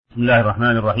بسم الله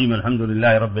الرحمن الرحيم. الحمد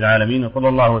لله رب العالمين، وصلى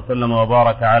الله وسلم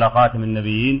وبارك على خاتم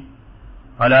النبيين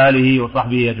وعلى آله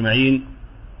وصحبه أجمعين.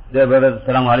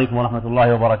 السلام عليكم ورحمة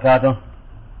الله وبركاته.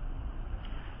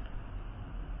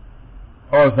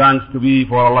 All thanks to be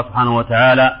for Allah subhanahu wa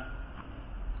ta'ala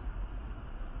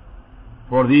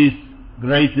for these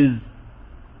graces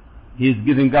He is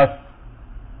giving us,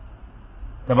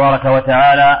 tabaraka wa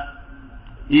ta'ala,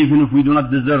 even if we do not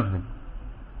deserve them.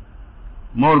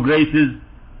 More graces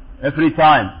every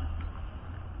time.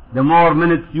 The more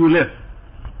minutes you live,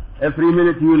 every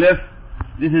minute you live,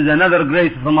 this is another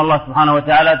grace from Allah subhanahu wa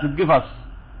ta'ala to give us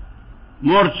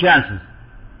more chances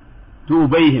to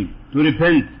obey Him, to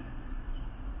repent,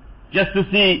 just to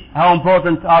see how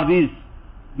important are these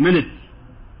minutes.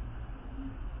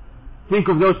 Think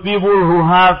of those people who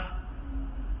have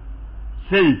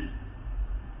sinned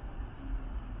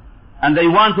and they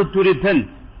wanted to repent,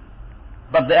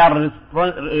 but they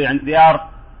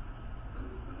are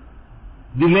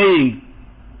delaying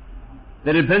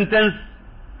the repentance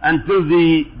until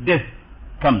the death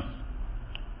comes.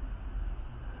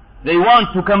 They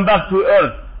want to come back to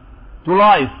earth, to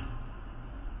life,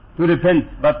 to repent,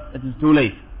 but it is too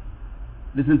late.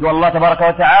 Listen to Allah tabaraka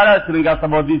wa ta'ala telling us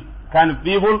about these kind of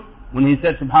people when He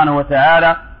said subhanahu wa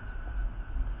ta'ala,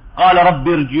 قال رب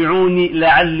ارجعوني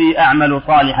لعلي أعمل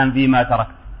صالحا فيما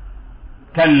تركت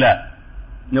كلا.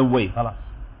 No way, خلاص.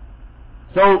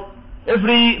 So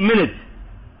every minute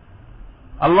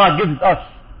Allah gives us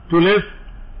to live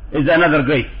is another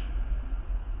grace,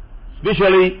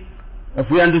 especially if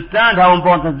we understand how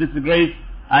important this grace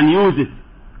and use it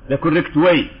the correct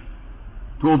way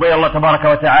to obey Allah tabaraka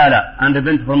wa ta'ala and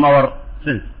repent from our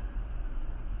sins.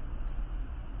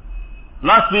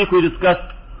 Last week we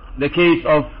discussed the case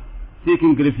of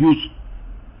seeking refuge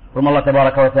from Allah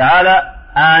tabaraka wa ta'ala,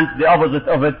 and the opposite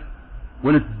of it,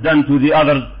 when it's done to the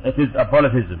others, it is a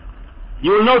polytheism.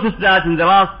 You will notice that in the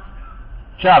last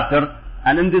chapter,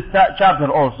 and in this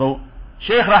chapter also,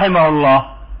 Shaykh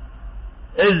rahimahullah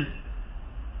is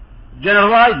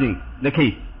generalizing the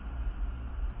case,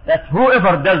 that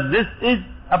whoever does this is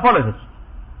a polytheist.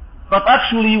 But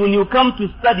actually, when you come to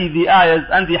study the ayahs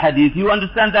and the hadith, you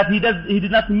understand that he did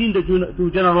not mean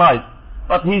to generalize,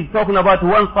 but he's talking about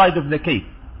one side of the case.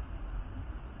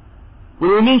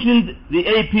 When we mentioned the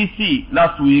APC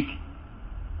last week,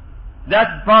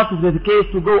 that part of the case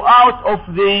to go out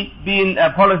of the being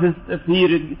a polytheist if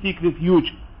he seek refuge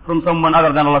from someone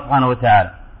other than Allah subhanahu wa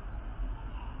ta'ala.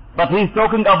 But he's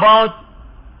talking about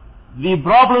the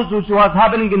problems which was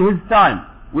happening in his time,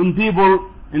 when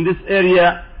people in this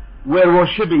area were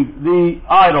worshipping the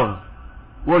idols,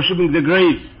 worshipping the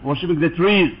graves, worshipping the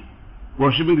trees,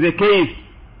 worshipping the caves,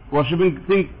 worshipping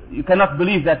things you cannot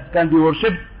believe that it can be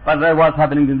worshipped, but that was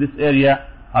happening in this area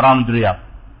around Riyadh.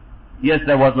 Yes,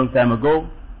 that was a long time ago,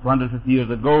 250 years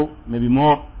ago, maybe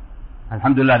more.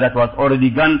 Alhamdulillah, that was already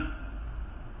gone.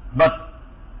 But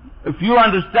if you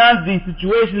understand the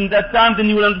situation at that time, then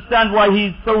you will understand why he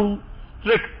is so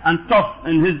strict and tough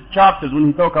in his chapters when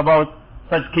he talk about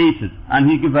such cases, and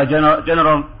he gives a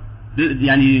general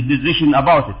decision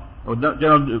about it, or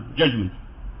general judgment.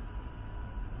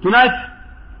 Tonight,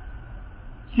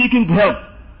 seeking help,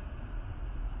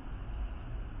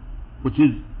 which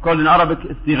is called in Arabic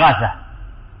istighatha.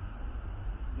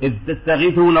 إذ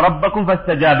تستغيثون ربكم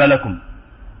فاستجاب لكم.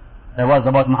 That was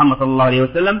about Muhammad sallallahu alayhi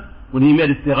wa sallam, when he made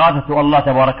istighatha to Allah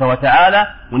tabaraka wa ta'ala,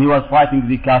 when he was fighting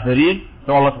the kafirin.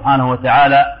 So Allah subhanahu wa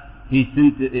ta'ala, he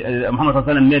sent, Muhammad sallallahu alayhi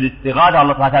wa sallam made istighatha,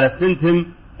 Allah subhanahu wa ta'ala sent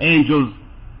him angels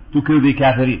to kill the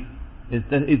kafirin.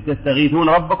 إذ تستغيثون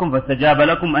ربكم فاستجاب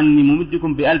لكم أني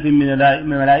ممدكم بألف من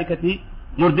ملائكته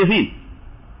مردفين.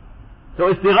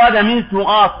 So istighatha means to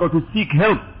ask or to seek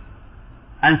help,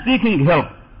 and seeking help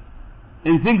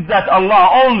in things that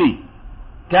Allah only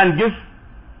can give.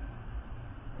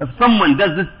 If someone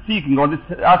does this seeking or this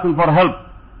asking for help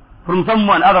from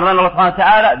someone other than Allah subhanahu wa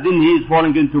ta'ala, then he is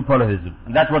falling into polytheism.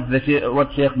 And that's what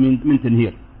Shaykh mentioned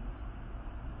here.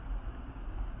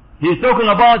 He is talking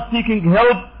about seeking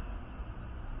help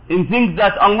in things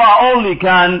that Allah only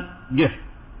can give.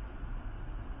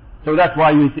 So that's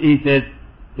why he said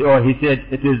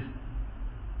it is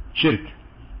shirk.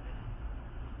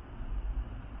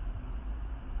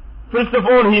 First of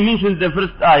all, he mentioned the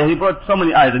first ayah. He brought so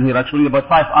many ayahs in here, actually about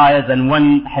 5 ayahs and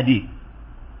 1 hadith.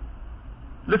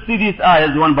 Let's see these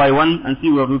ayahs one by one and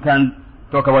see where we can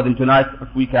talk about them tonight,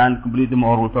 if we can complete them,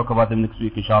 or we'll talk about them next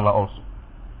week inshallah also.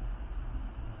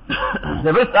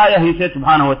 The first ayah, he said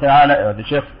subhanahu wa ta'ala, the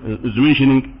Shaykh is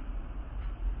mentioning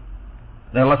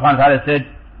that Allah subhanahu wa ta'ala said,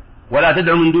 ولا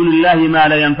تدع من دون الله ما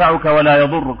لا ينفعك ولا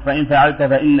يضرك فإن فعلت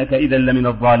فإنك إذا لمن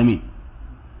الظالمين.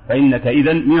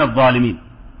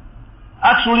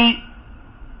 Actually,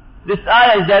 this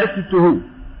ayah is directed to who?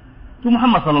 To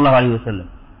Muhammad sallallahu alayhi wa sallam.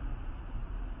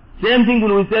 Same thing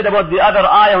when we said about the other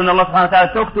ayah when Allah subhanahu wa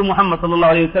ta'ala talked to Muhammad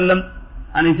sallallahu alayhi wa sallam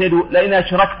and he said, لَإِنْ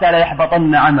أَشْرَكْتَ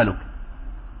لَيَحْبَطَنَّ عَمَلُكَ.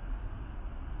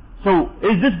 So,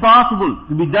 is this possible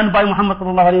to be done by Muhammad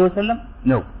sallallahu alayhi wa sallam?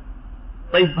 No.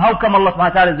 So how come Allah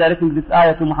subhanahu wa ta'ala is directing this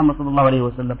ayah to Muhammad sallallahu alayhi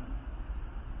wa sallam?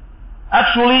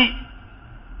 Actually,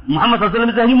 Muhammad sallallahu alayhi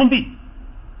wa sallam is a human being,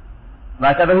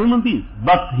 like other human beings.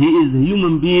 But he is a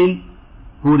human being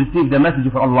who received the message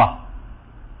of Allah.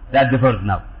 That differs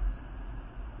now.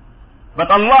 But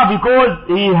Allah, because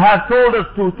He has told us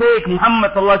to take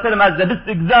Muhammad sallallahu alayhi wa sallam as the best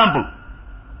example,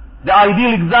 the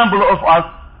ideal example of us,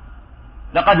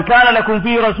 لَقَدْ كَانَ لَكُمْ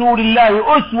فِي رَسُولِ اللَّهِ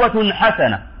أُسْوَةٌ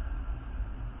حَسَنَةٌ.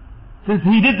 Since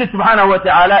He did this subhanahu wa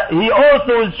ta'ala, He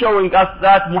also is showing us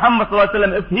that Muhammad sallallahu alayhi wa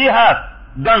sallam, if he has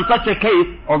done such a case,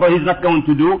 although he's not going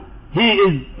to do, he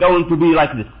is going to be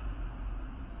like this.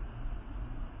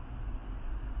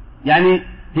 Yani,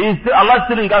 Allah is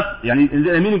telling us, yani,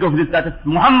 the meaning of this, that if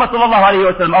Muhammad sallallahu alayhi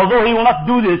wa sallam, although he will not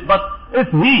do this, but if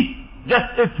he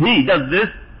does this,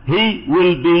 he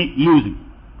will be losing.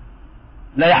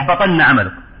 لا يحبطن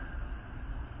عملك.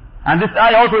 And this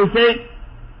ayah also says,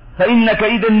 فإنك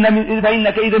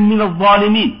إذا من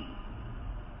الظالمين.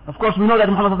 Of course we know that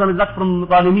Muhammad sallallahu alayhi wa sallam is not from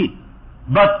ظالمين.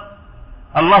 But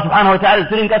Allah subhanahu wa ta'ala is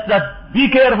telling us that be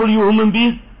careful you human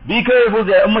beings, be careful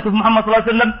the ummah of Muhammad sallallahu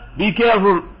alayhi wa sallam,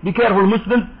 be careful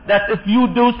Muslims, that if you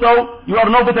do so, you are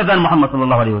no better than Muhammad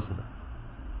sallallahu alayhi wa sallam,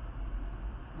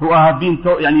 who have been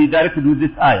directed with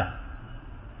this ayah.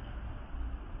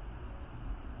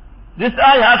 This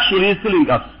ayah actually is telling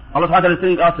us, Allah subhanahu wa ta'ala is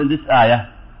telling us in this ayah,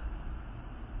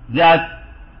 that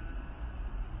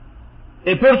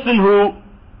a person who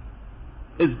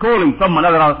is calling someone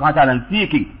other than Allah subhanahu wa ta'ala and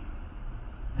seeking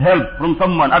help from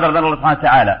someone other than Allah subhanahu wa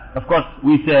ta'ala, of course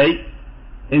we say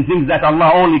in things that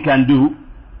Allah only can do,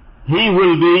 he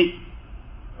will be,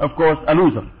 of course, a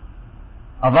loser,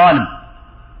 a zalim.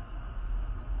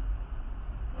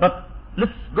 But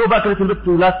let's go back a little bit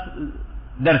to last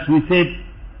verse. We said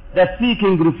that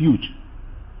seeking refuge,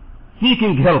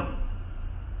 seeking help,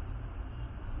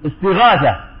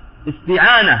 istighatha,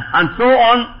 isti'ana, and so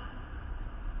on,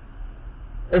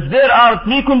 if there are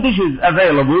three conditions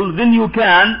available, then you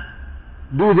can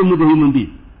do them with a human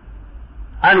being.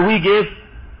 And we gave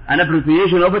an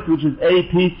abbreviation of it, which is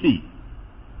APC.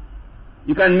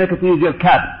 You can make it easier,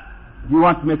 CAB, if you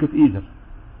want to make it easier.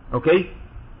 Okay?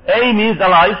 A means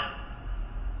alive,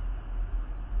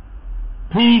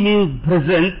 P means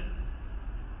present,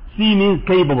 C means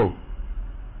capable.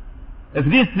 If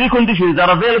these three conditions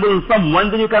are available in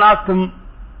someone, then you can ask him,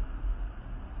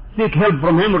 seek help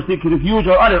from him, or seek refuge,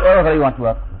 or whatever you want to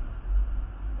ask him.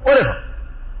 Whatever.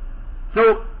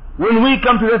 So, when we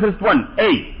come to the first one,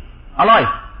 A,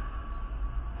 alive,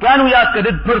 can we ask a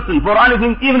dead person for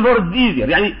anything, even for it's easier?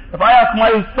 Yani, if I ask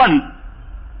my son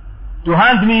to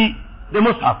hand me the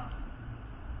Mus'haf,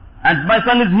 and my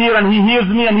son is here and he hears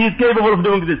me and he is capable of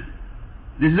doing this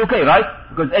is okay, right?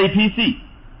 Because APC.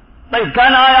 But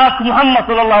can I ask Muhammad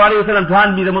sallallahu alayhi wa sallam to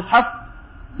hand me the Mus'haf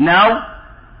now?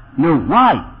 No.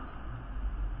 Why?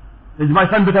 Is my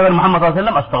son better than Muhammad sallallahu alayhi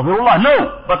wa sallam? Astaghfirullah. No.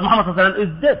 But Muhammad sallallahu alayhi wa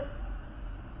sallam is dead.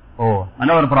 Oh,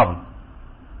 another problem.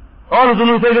 Always when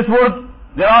we say this word,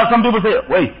 there are some people say,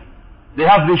 wait. They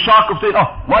have the shock of saying,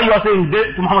 oh, why you are saying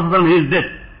dead to Muhammad sallallahu alayhi wa sallam? He is dead.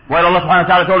 While Allah subhanahu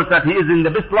wa ta'ala told us that he is in the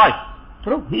best life.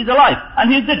 True. He is alive.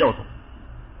 And he is dead also.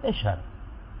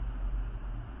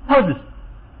 How is this?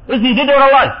 Is he dead or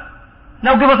alive?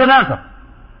 Now give us an answer.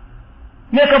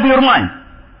 Make up your mind.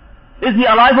 Is he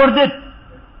alive or dead?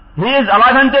 He is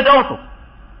alive and dead also.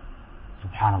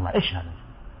 Subhanallah.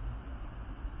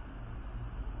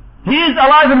 He is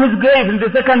alive in his grave, in the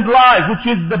second life, which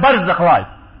is the barzakh life.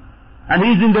 And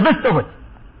he is in the best of it.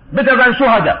 Better than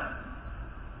shuhada.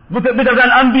 Better than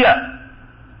anbiya.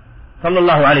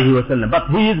 Sallallahu alayhi wa sallam. But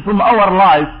he is from our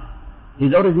life, he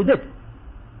is already dead.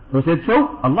 Who said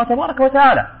so? Allah tabaraka wa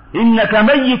ta'ala. إِنَّكَ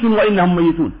مَيِّتٌ وَإِنَّهُمْ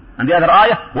مَيِّتُونَ. And the other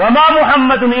ayah, وَمَا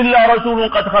مُحَمَّدٌ إِلَّا رَسُولٌ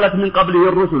قَدْ خَلَتْ مِنْ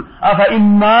قَبْلِهِ الرُّسُلُ أَفَإِنْ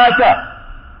مَاتَ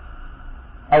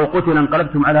أَوْ قُتِلَ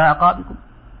انقَلَبْتُمْ عَلَىٰ أَعْقَابِكُمْ.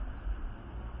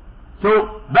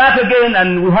 So, back again,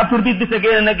 and we have to repeat this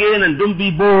again and again, and don't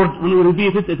be bored when we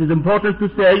repeat it. It is important to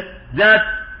say that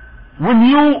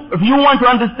if you want to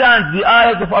understand the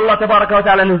ayahs of Allah tabaraka wa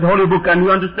ta'ala in His holy book, and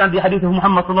you understand the hadith of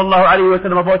Muhammad sallallahu alayhi wa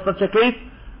sallam about such a case,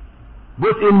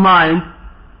 put in mind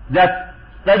that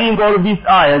studying all of these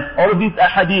ayahs, all of these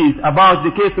ahadith about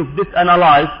the case of death and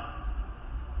alive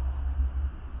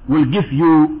will give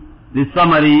you the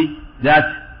summary that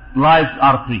lives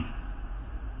are three.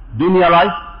 Dunya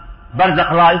life,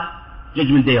 barzakh life,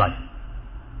 judgment day life.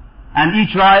 And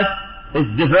each life is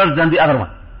different than the other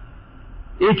one.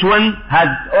 Each one has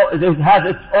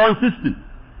its own system.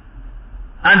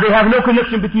 And they have no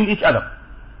connection between each other.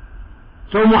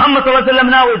 So Muhammad sallallahu alayhi wa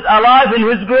sallam now is alive in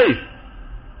his grave.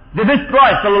 The best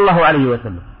life sallallahu alayhi wa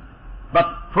sallam. But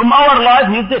from our life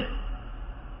he is dead.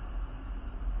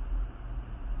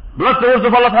 Bless the words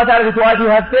of Allah subhanahu wa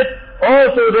ta'ala, has said.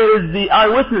 Also there is the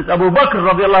eyewitness Abu Bakr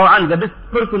radiallahu anhu, the best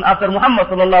person after Muhammad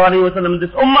sallallahu alayhi wa sallam in this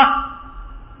ummah.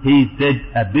 He said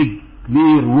a big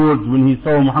clear words when he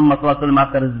saw Muhammad sallallahu alayhi wa sallam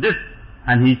after his death.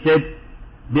 And he said,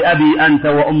 بأبي أنت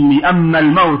وأمي أما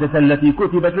الموتة التي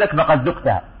كتبت لك فقد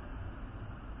ذقتها.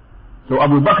 So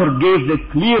Abu Bakr gave the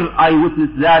clear eyewitness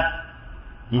that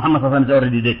Muhammad sallallahu alayhi wa sallam is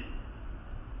already dead.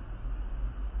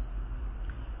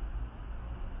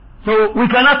 So we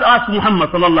cannot ask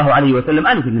Muhammad sallallahu alayhi wa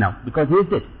sallam anything now, because he is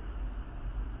dead.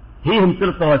 He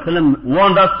himself sallallahu alayhi wa sallam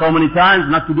warned us so many times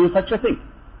not to do such a thing.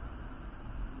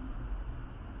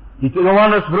 He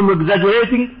warned us from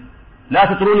exaggerating. لا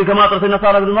تطروني كما أطرت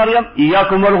النصارى ابن مريم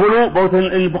إياكم والغلو, both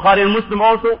in Bukhari and Muslim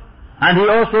also. And he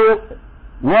also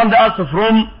warned us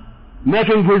from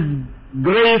making his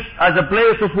grave as a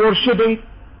place of worshipping.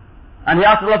 And he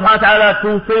asked Allah subhanahu wa ta'ala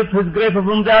to save his grave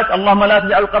from that. اللهم لا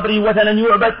تجعل قبري وثنا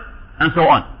يعبد, and so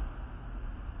on.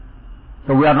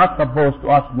 So we are not supposed to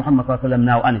ask Muhammad sallallahu alayhi wa sallam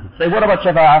now anything. Say, what about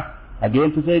shafa'ah?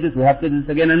 Again to say this, we have said this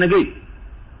again and again.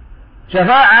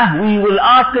 Shafa'ah, we will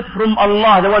ask it from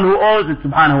Allah, the one who owns it,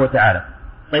 subhanahu wa ta'ala.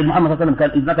 Say, Muhammad sallallahu alayhi wa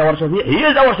sallam is not our shafi'. He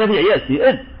is our shafi', yes, he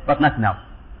is, but not now.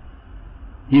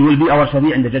 He will be our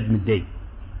shafi' in the judgment day.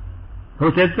 Who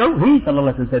said so? He,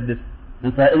 sallallahu alayhi wa sallam, said this.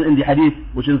 In the hadith,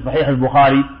 which is Sahih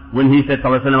al-Bukhari, when he said,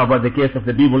 sallallahu alayhi wa sallam, about the case of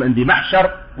the people in the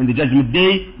mahshar, in the judgment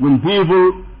day, when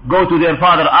people go to their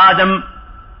father Adam,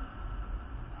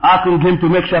 asking him to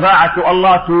make shafa'ah to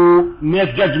Allah to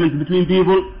make judgment between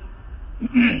people.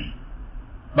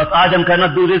 But Adam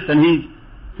cannot do this, and he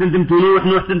sent him to Nuh,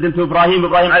 Nuh sent him to Ibrahim,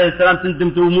 Ibrahim alayhi salam sent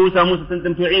him to Musa, Musa sent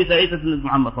him to Isa, Isa sent him to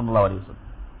Muhammad sallallahu alayhi wa sallam.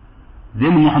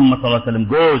 Then Muhammad sallallahu alayhi wa sallam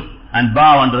goes and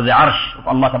bow under the arsh of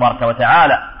Allah tabaraka wa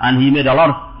ta'ala, and he makes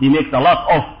a lot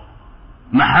of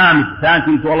mahamid,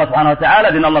 thanking to Allah subhanahu wa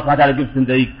ta'ala. Then Allah subhanahu wa ta'ala gives him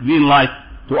the green light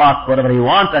to ask whatever he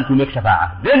wants and to make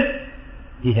shafa'ah. Then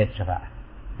he has shafa'ah.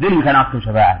 Then we can ask him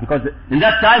shafa'ah, because in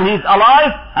that time he is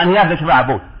alive and he has the shafa'ah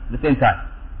both at the same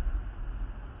time.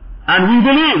 And we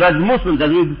believe as Muslims, as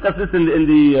we discussed this in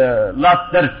the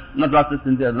last verse, not last verse,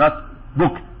 in the last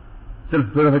book,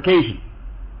 self-purification,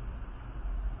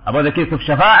 about the case of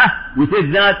shafa'ah, we said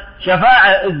that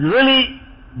shafa'ah is really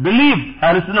believed.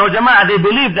 Ahlul Sunnah wal Jama'ah, they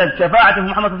believe that shafa'ah of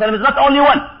Muhammad sallallahu alayhi wa sallam is not only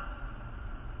one.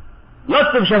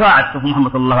 Lots of shafa'at of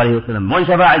Muhammad sallallahu alayhi wa sallam. One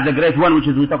shafa'ah is the great one, which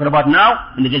is we're talking about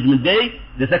now, in the judgment day.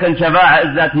 The second shafa'ah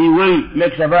is that he will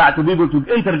make shafa'ah to people to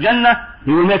enter Jannah.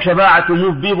 He will make shafa'ah to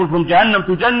move people from Jahannam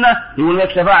to Jannah. He will make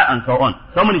shafa'ah, and so on.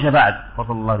 So many shafa'at for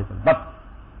sallallahu alayhi wa sallam. But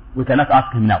we cannot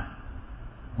ask him now.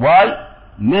 Why?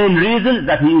 Main reason is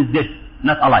that he is dead,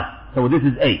 not alive. So this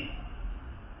is A.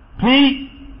 P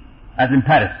as in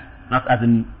Paris, not as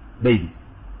in baby.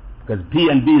 Because P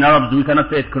and B in Arabs, we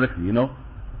cannot say it correctly, you know.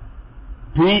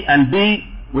 P and B,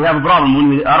 we have a problem. When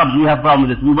we Arabs, we have a problem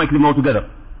with this. We make them all together.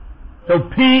 So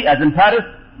P as in Paris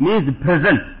means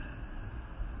present.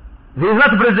 If he is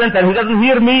not present and he doesn't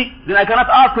hear me, then I cannot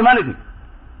ask him anything.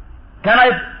 Can I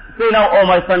say now, oh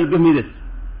my son, give me this?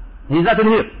 He is not in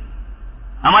here.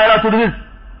 Am I allowed to do this?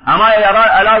 Am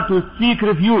I allowed to seek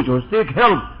refuge or seek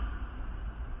help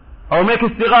or make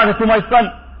istighatha to my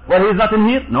son while he is not in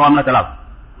here? No, I'm not allowed.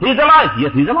 He is alive.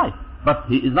 Yes, he is alive. But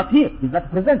he is not here. He is not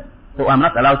present. So I'm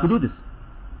not allowed to do this.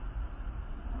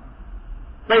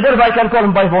 So therefore I can call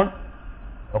him by phone.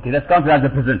 Okay, that's counted as a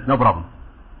present. No problem.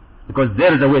 Because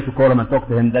there is a way to call him and talk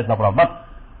to him. That's no problem. But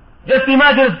just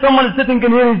imagine if someone is sitting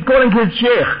in here, he's calling his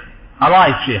sheikh.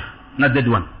 Alive sheikh, not dead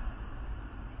one.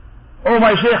 Oh,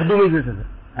 my sheikh, do me this.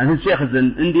 And his sheikh is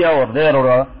in India or there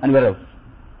or anywhere else.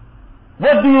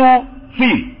 What do you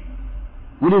feel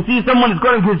when you see someone is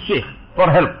calling his sheikh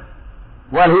for help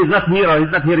while he is not here or he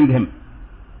is not hearing him?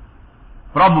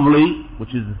 Probably,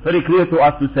 which is very clear to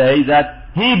us to say, that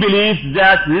he believes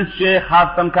that this sheikh has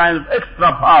some kind of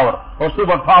extra power or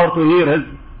super power to hear his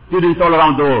students all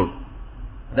around the world.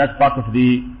 That's part of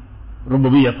the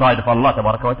rububiyyah side of Allah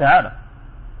tabaraka wa ta'ala.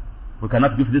 We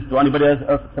cannot give this to anybody else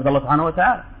except Allah subhanahu wa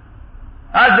ta'ala.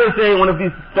 As they say, one of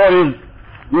these stories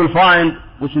you will find,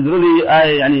 which is really,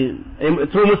 a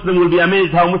true Muslim will be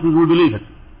amazed how Muslims will believe it.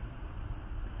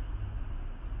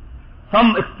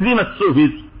 Some extremist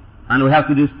Sufis, and we have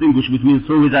to distinguish between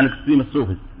Sufis and extremist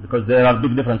Sufis, because there are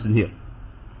big differences here.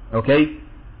 Okay?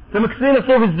 Some extremist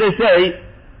Sufis, they say,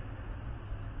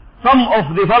 some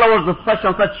of the followers of such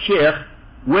and such sheikh,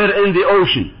 were in the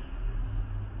ocean.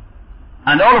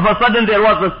 And all of a sudden there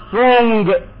was a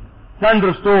strong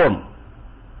thunderstorm.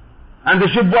 And the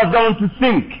ship was going to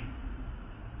sink.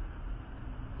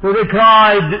 So they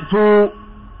cried to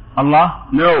Allah?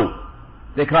 No.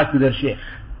 They cried to their sheikh.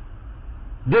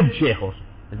 Dead sheikh also.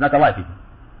 It's not alive people.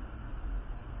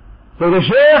 So the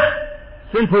sheikh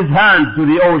sent his hand to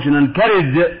the ocean and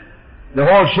carried the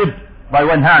whole ship by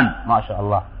one hand.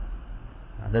 MashaAllah.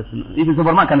 Even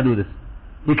Superman can do this.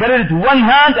 He carried it with one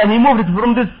hand and he moved it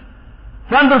from this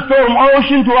thunderstorm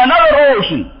ocean to another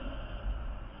ocean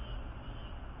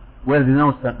where there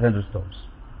are no thunderstorms.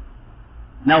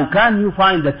 Now can you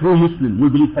find a true Muslim who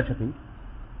believes such a thing?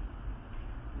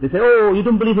 They say, oh, you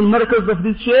don't believe in miracles of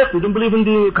this sheikh? You don't believe in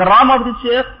the karama of this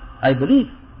sheikh? I believe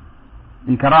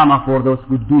in karama for those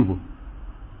good people.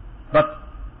 But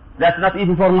that's not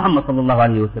even for Muhammad sallallahu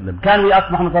alayhi wa sallam. Can we ask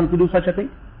Muhammad sallallahu alayhi wa sallam to do such a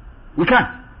thing? We can't.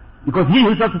 Because he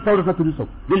himself has told us not to do so.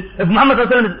 Then if Muhammad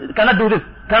sallallahu alayhi wa sallam cannot do this,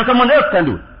 can someone else can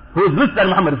do it? Who is less than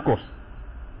Muhammad, of course.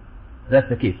 That's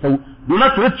the case. So do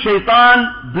not let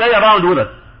shaitan play around with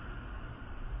us.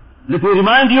 Let me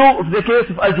remind you of the case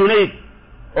of Al-Junayd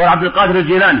or Abdul Qadir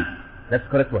al-Jilani. That's the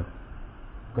correct one.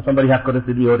 Because somebody has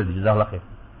corrected me already. Jazakallah khair.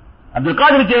 Abdul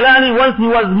Qadir al-Jilani, once he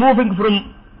was moving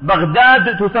from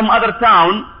Baghdad to some other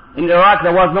town in Iraq.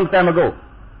 That was a long time ago.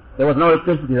 There was no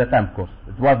electricity at that time, of course.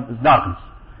 It was darkness.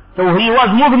 So he was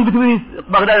moving between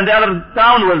Baghdad and the other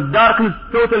town. Was darkness,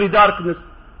 totally darkness.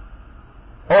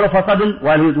 All of a sudden,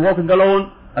 while he was walking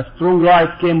alone, a strong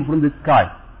light came from the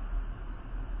sky.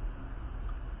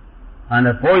 And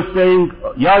a voice saying,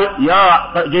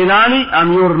 Ya Jailani,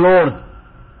 I'm your Lord.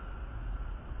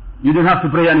 You don't have to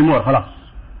pray anymore, khalas.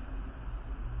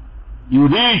 You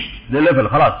reached the level,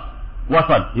 khalas.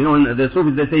 Wasal. You know, in the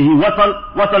Sufis they say he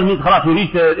wasal. Wasal means khalas, you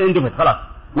reached the end of it, khalas.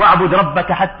 وَعْبُدْ رَبَّكَ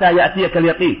حَتَّى يَأْتِيَكَ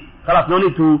الْيَقِينَ. Khalas, no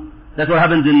need to, that's what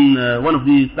happens in one of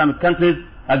the Islamic countries.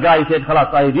 A guy said,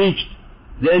 khalas, I reached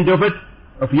the end of it,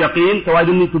 of yaqeen, so I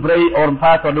don't need to pray or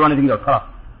fast or do anything else, khalas.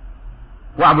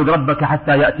 وَعْبُدْ رَبَّكَ حَتَّى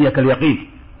يَأْتِيَكَ الْيَقِينَ.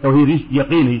 So he reached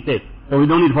yaqeen, he said. So we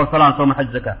don't need for salah, sawm, hajj,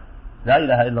 zakah. La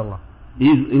ilaha illallah.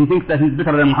 He thinks that he's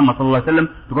better than Muhammad sallallahu alayhi wa sallam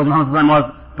because Muhammad sallallahu alayhi wa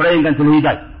sallam was praying until he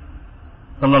died.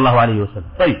 Sallallahu alayhi wa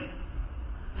sallam. طيب.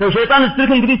 So shaitan is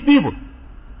tricking these people.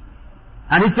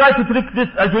 And he tried to trick this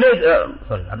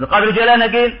Abdul Qadir Jilani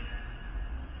again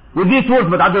with these words.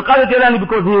 But Abdul Qadir Jilani,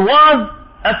 because he was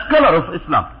a scholar of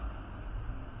Islam,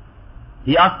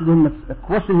 he asked him a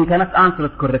question he cannot answer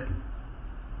it correctly.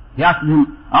 He asked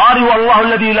him, Are you Allah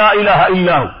alladhi la ilaha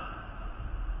illahu?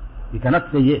 He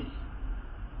cannot say yes.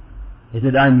 He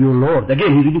said, I am your Lord.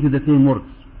 Again, he repeated the same words.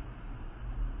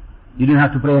 You didn't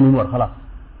have to pray anymore, khalas.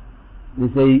 They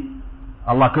say,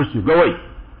 Allah curse you, go away.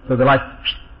 So the light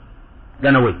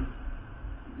gone away.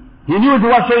 He knew it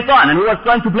was shaitan and he was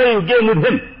trying to play a game with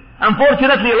him.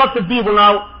 Unfortunately, lots of people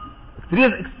now,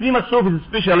 extremist Sufis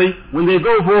especially, when they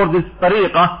go for this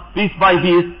tariqah, piece by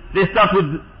piece, they start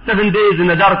with 7 days in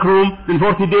a dark room, then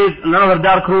 40 days in another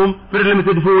dark room, very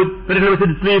limited food, very limited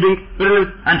sleeping,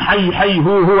 and hay,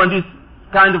 hu, and this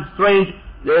kind of strange,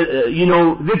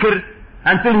 dhikr,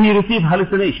 until he receives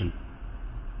hallucination.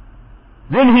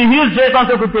 Then he hears shaitan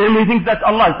talking to him, he thinks that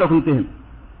Allah is talking to him.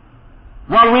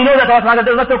 Well, we know that Allah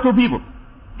does not talk to people.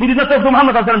 He did not talk to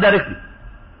Muhammad directly.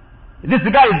 This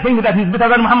guy is thinking that he's better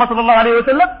than Muhammad sallallahu alayhi wa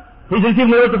sallam. He's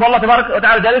receiving the words of Allah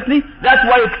ta'ala directly. That's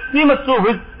why extremist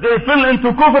Sufis, they fall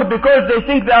into kufr because they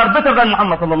think they are better than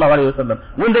Muhammad sallallahu alayhi wa sallam.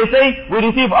 When they say, we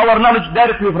receive our knowledge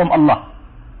directly from Allah.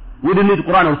 We don't need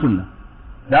Quran or Sunnah.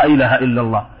 La ilaha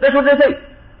illallah. That's what they say.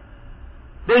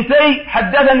 They say,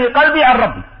 حدثني قلبي عن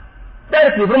ربي.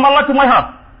 Directly from Allah to my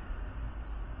heart.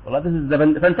 Well, this is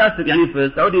fantastic.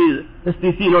 If Saudi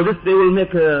STC know this, they will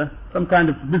make some kind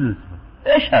of business.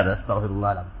 ايش هذا استغفر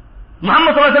الله العظيم.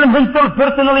 Muhammad sallallahu alayhi wa sallam himself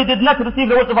personally did not receive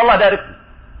the words of Allah directly.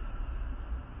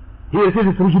 He received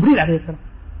it from Jibreel alayhi salam.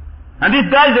 And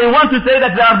these guys, they want to say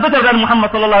that they are better than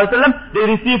Muhammad sallallahu alayhi wa sallam. They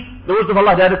receive the words of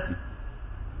Allah directly.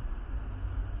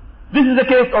 This is the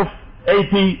case of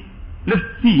AP. Let's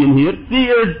see in here. C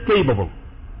is capable.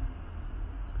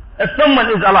 If someone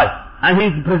is alive and he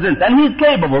is present and he is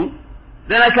capable,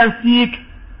 then I can seek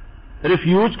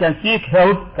refuge, can seek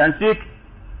help, can seek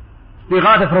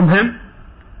istighatha from him.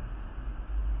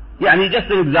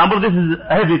 Just an example, this is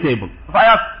a heavy table. If I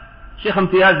ask Sheikh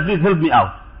Imtiaz, please help me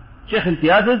out. Sheikh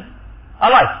Imtiaz is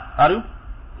alive, are you?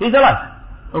 He's alive,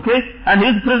 okay? And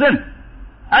he's present.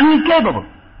 And he's capable.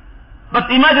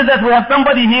 But imagine that we have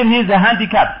somebody here, he is a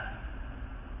handicapped.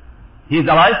 He is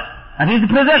alive and he is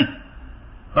present.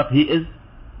 But he is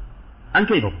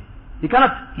incapable. He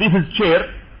cannot leave his chair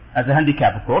as a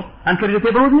handicap, of course, and carry the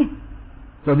table with me.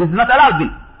 So this is not allowed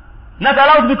then. Not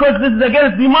allowed because this is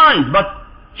against the mind, but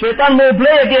shaitan may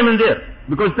play a game in there.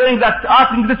 Because saying that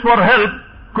asking this for help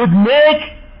could make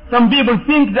some people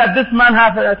think that this man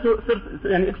has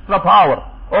an extra power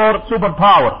or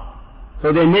superpower.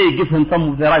 So they may give him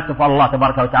some of the rights of Allah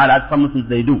Ta'ala, as some Muslims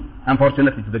they do,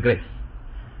 unfortunately, to the graves.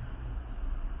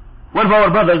 One of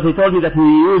our brothers, he told me that he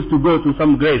used to go to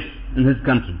some graves in his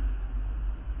country,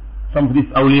 some of these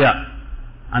awliya.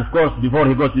 And of course, before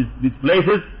he goes to these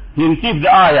places, he received the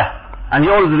ayah, and he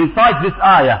always recites this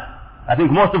ayah. I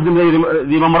think most of them,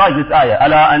 they memorize this ayah.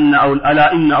 أَلَا إِنَّ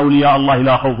أَوْلِيَاءَ اللَّهِ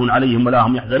لَا خَوْفٌ عَلَيْهِمْ وَلَا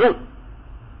هُمْ يَحْزَنُونَ.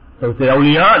 So the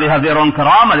awliya, they have their own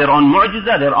karama, their own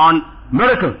mu'jiza, their own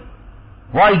miracles.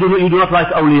 Why do you do not like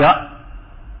awliya?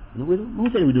 Who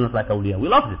said we do not like awliya? We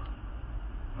love it.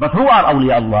 But who are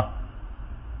awliya Allah?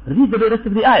 Read the rest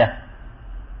of the ayah.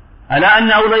 ألا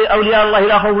أن أولياء الله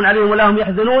لا خوف عليهم ولا هم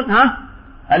يحزنون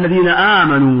الذين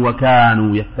آمنوا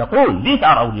وكانوا يتقون. These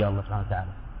are awliya Allah subhanahu wa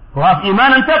ta'ala, who have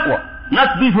iman and taqwa,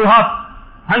 not these who have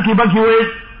hanky-bunky ways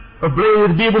of playing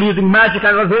with people using magic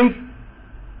and other things.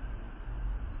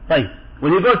 طيب,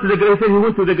 when he goes to the grave, he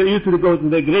went to the used to go to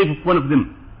the grave of one of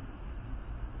them,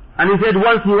 and he said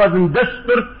once he was in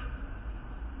desperate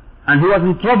and he was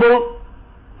in trouble,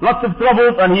 lots of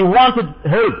troubles, and he wanted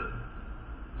help.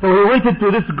 So he went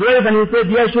to this grave and he said,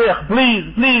 Ya Shaykh,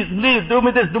 please, please, please, do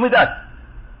me this, do me that.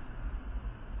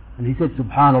 And he said,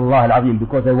 Subhanallah al-Azim,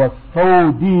 because I was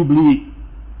so deeply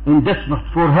in desperate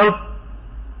for help,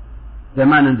 the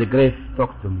man in the grave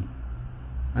talked to me.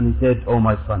 And he said, oh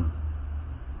my son,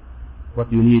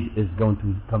 what you need is going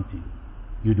to come to you.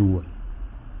 You do well.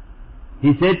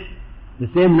 He said, the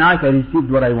same night I received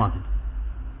what I wanted.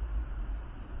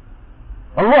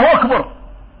 Allahu Akbar!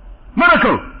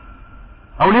 Miracle!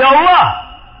 Awliya Allah!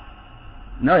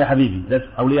 No, ya Habibi, that's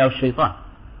Awliya al-Shaytan.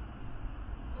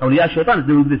 Awliya al-Shaytan is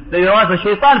doing this. There was a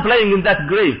Shaytan playing in that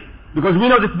grave, because we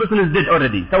know this person is dead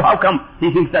already. So how come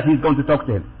he thinks that he's going to talk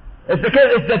to him? It's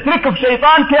the trick of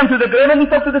Shaytan came to the grave and he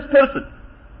talked to this person.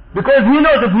 Because he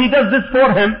knows if he does this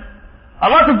for him, a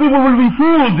lot of people will be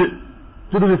fooled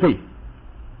to do the same.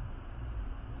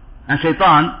 And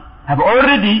Shaytan have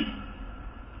already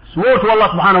swore to Allah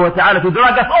subhanahu wa ta'ala to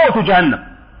drag us all to Jahannam.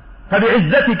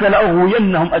 فبعزتك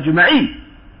لأغوينهم أجمعين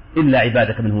إلا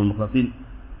عبادك منهم المخلصين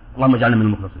اللهم اجعلنا من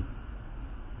المخلصين.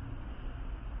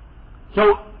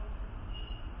 So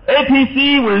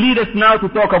APC will lead us now to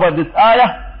talk about this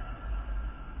ayah.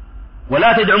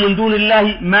 ولا تدع من دون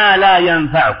الله ما لا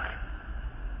ينفعك.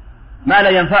 ما لا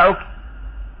ينفعك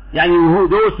يعني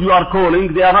those you are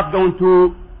calling, they are not going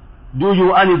to do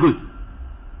you any good.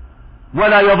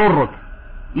 ولا يضرك,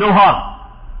 no harm.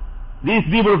 These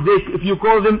people, if you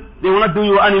call them, they will not do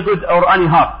you any good or any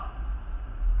harm.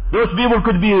 Those people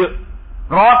could be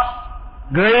rocks,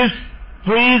 graves,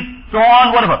 trees, so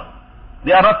on, whatever.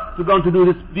 They are not going to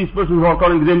do these persons who are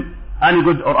calling them any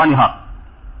good or any harm.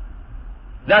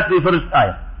 That's the first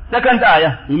ayah. Second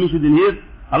ayah, we mentioned in here,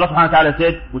 Allah subhanahu wa ta'ala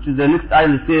said, which is the next ayah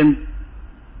in the same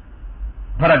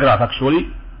paragraph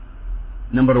actually,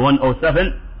 number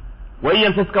 107, وَإِن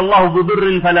يَمْسَسْكَ اللَّهُ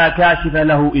بِضُرٍّ فَلَا كَاشِفَ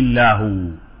لَهُ إِلَّا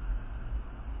هُ.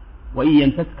 وَإِن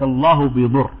يَمْسَسْكَ اللَّهُ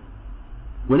بِضُرٍّ.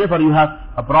 Whenever you have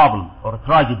a problem or a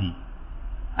tragedy,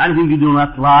 anything you do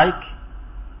not like,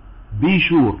 be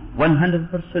sure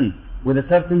 100% with a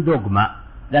certain dogma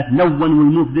that no one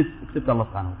will move this except Allah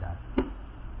subhanahu wa ta'ala.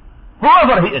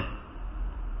 Whoever he is.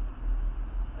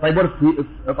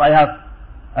 If I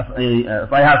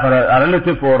have a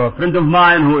relative or a friend of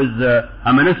mine who is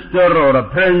a minister or a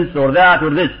prince or that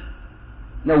or this,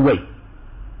 no way.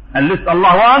 Unless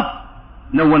Allah wants,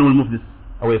 no one will move this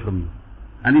away from you.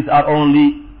 And these are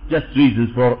only just reasons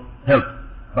for help,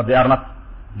 but they are not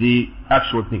the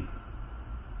actual thing.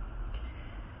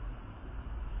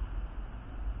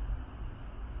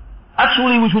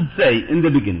 Actually, we should say in the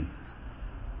beginning,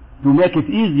 to make it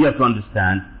easier to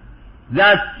understand,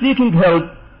 that seeking help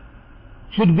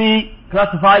should be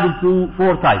classified into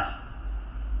 4 types.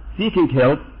 Seeking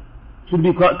help should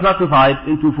be classified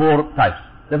into 4 types.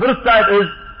 The first type is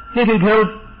seeking help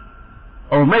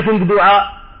or making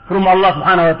dua from Allah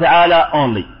subhanahu wa ta'ala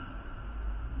only.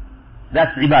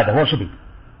 That's ibadah, worshipping.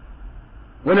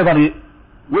 Whether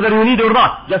you need or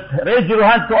not, just raise your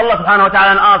hand to Allah subhanahu wa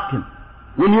ta'ala and ask Him.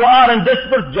 When you are in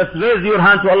desperate, just raise your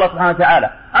hand to Allah subhanahu wa ta'ala.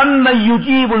 أَمَّنْ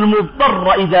يُجِيبُ الْمُضْطَرَّ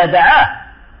إِذَا دَعَاهُ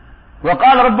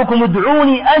وَقَالَ رَبُّكُمُ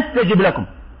ادْعُونِي أَسْتَجِبْ لَكُمْ.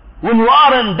 When you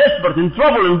are in desperate, in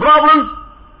trouble, in problems,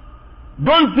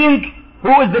 don't think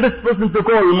who is the best person to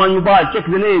call on your mobile. Check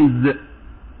the names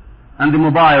and the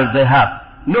mobiles they have.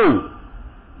 No.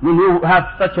 When you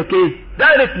have such a case,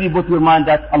 directly put your mind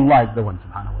that Allah is the one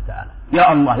subhanahu wa ta'ala. Ya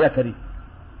Allah, Ya Kareem.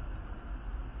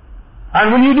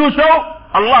 And when you do so,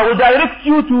 Allah will direct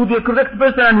you to the correct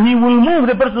person and He will move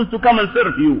the persons to come and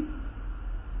serve you.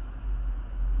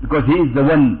 Because He is the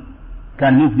one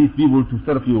can move these people to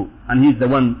serve you, and He is the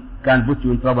one can put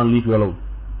you in trouble and leave you alone.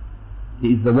 He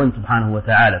is the one subhanahu wa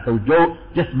ta'ala. So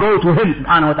just go to Him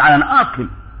subhanahu wa ta'ala and ask Him.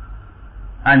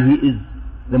 And He is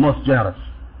the most generous,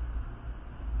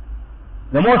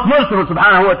 the most merciful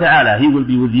subhanahu wa ta'ala. He will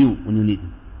be with you when you need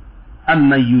Him.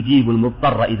 أَمَّنْ يُجِيبُ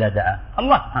الْمُضْطَرَّ إِذَا دَعَى.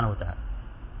 Allah subhanahu wa ta'ala.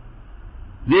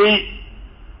 The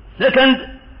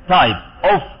second type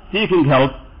of seeking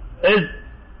help is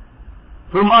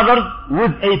from others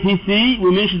with APC,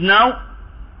 we mentioned now,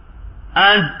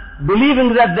 and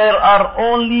believing that there are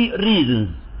only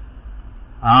reasons.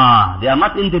 They are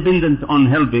not independent on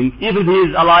helping. Even if he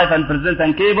is alive and present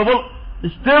and capable,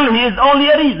 still he is only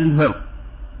a reason to help.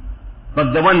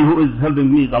 But the one who is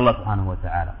helping me is Allah subhanahu wa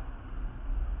ta'ala.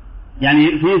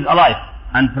 Yani if he is alive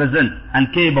and present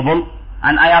and capable,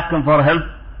 and I ask him for help,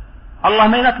 Allah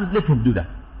may not let him do that.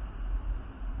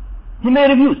 He may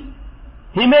refuse.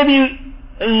 He may be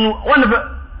in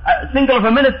a single of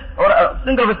a minute or a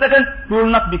single of a second, he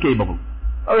will not be capable,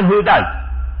 or he will die.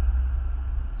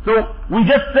 So we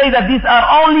just say that these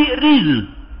are only reasons,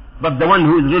 but the one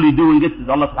who is really doing it is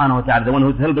Allah subhanahu wa ta'ala. The one who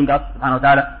is helping us subhanahu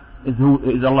wa ta'ala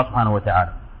is Allah subhanahu wa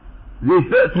ta'ala.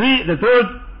 The third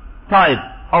type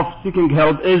of seeking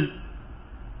help is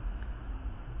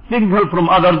seeking help from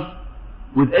others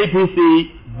with APC,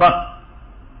 but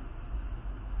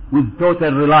with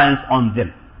total reliance on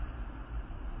them.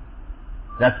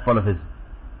 That's polytheism.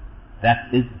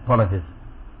 That is polytheism.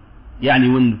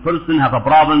 Yani when the person has a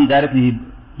problem, directly he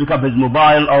pick up his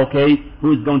mobile, okay,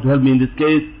 who is going to help me in this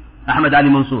case? Ahmed Ali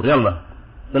Mansour, yallah.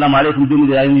 Salaam alaikum, do me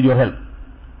that, I need your help.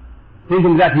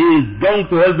 Thinking that he is going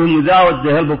to help him without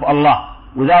the help of Allah,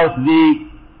 without the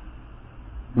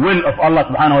will of Allah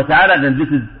subhanahu wa ta'ala, then this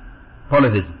is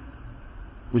polytheism,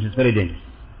 which is very dangerous.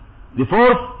 The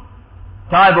fourth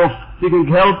type of seeking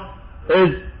help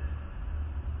is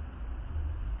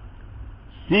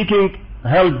seeking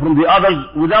help from the others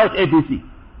without APC,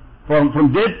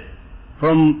 from dead,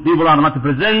 from people who are not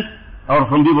present, or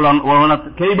from people who are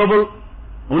not capable.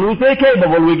 When we say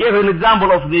capable, we gave an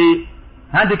example of the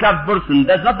handicapped person.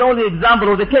 That's not the only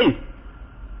example of the case.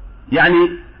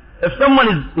 Yani, if someone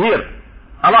is here,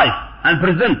 alive and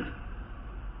present,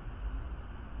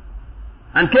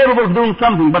 and capable of doing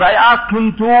something, but I ask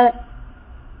him to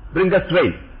bring us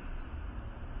rain,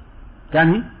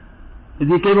 can he?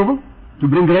 Is he capable to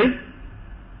bring rain?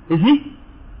 Is he?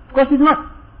 Of course he's not.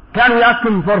 Can we ask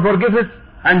him for forgiveness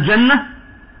and Jannah?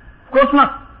 Of course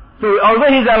not. So although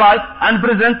he's alive and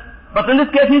present, but in this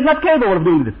case he's not capable of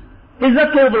doing this. He's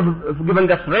not capable of giving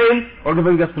us rain, or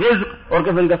giving us rizq, or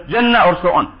giving us Jannah, or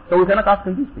so on. So we cannot ask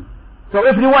him these things. So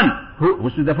everyone,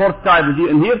 which is the fourth type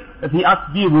in here, if he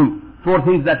asks people for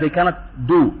things that they cannot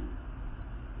do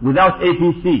without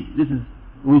APC, this is,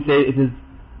 we say it is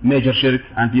major shirk,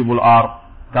 and people are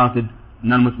counted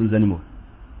non-Muslims anymore.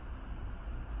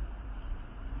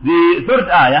 The third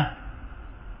ayah,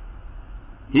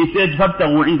 he said,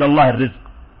 فَابْتَغُوا عِنْدَ اللَّهِ الرِّزْقِ.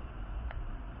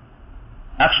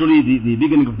 Actually, the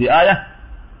beginning of the ayah,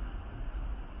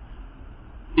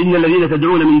 إِنَّ الَّذِينَ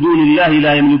تَدْعُونَ مِن دُونِ اللَّهِ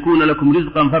لَا يَمْلِكُونَ لَكُمْ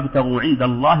رِزْقًا فَابْتَغُوا عِنْدَ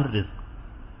اللَّهِ الرِّزْقِ.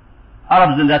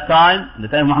 Arabs in that time, in the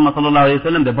time of Muhammad sallallahu alayhi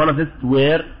wa sallam, the prophets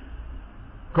were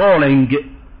calling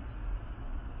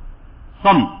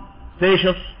some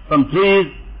stations, some trees,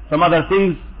 some other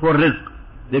things for rizq.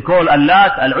 They call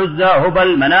Allat, Al-Uzza,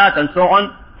 Hubal, Manat, and so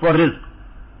on for rizq.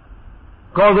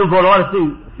 Call them for a lot of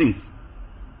things.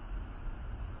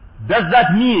 Does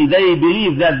that mean they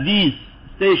believe that these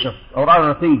stations or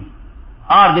other things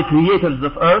are the creators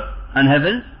of earth and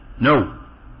heavens? No.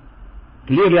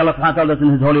 Clearly Allah subhanahu wa ta'ala says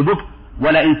in His holy book,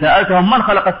 وَلَئِنْ سَأَلْتَهُمْ مَنْ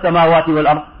خَلَقَ السَّمَاوَاتِ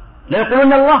وَالْأَرْضِ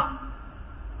لَيَقُولُنَّ اللَّهِ.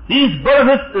 These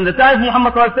prophets in the time of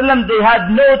Muhammad sallallahu alayhi wa sallam, they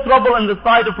had no trouble in the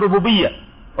side of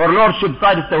rububiyyah, or lordship,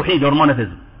 side of tawheed or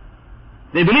monotheism.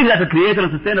 They believe that the creator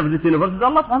and sustainer of this universe is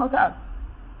Allah subhanahu wa ta'ala.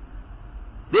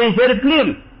 They said it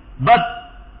clearly. But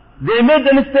they made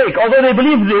the mistake, although they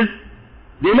believe this,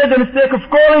 they made the mistake of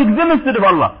calling them instead of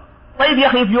Allah. طيب يا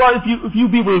أخي, if you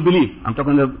people believe, I'm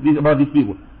talking about these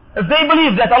people, if they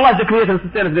believe that Allah is the creator and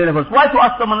sustainer of the universe, why to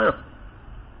ask someone else?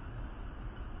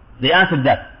 They answered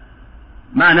that.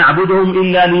 ما نعبدهم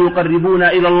إلا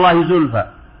ليقربونا إلى الله زلفى.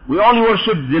 We only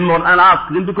worship them and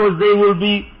ask them because they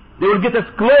will get us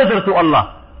closer to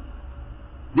Allah.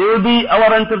 They will be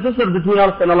our intercessor between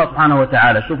us and Allah subhanahu wa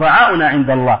ta'ala. شفعاؤنا عند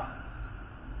الله.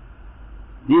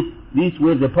 These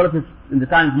were the prophets in the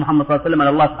time of Muhammad sallallahu alayhi wa sallam, and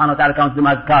Allah subhanahu wa ta'ala counts them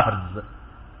as kafirs.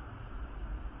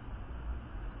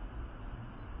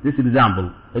 This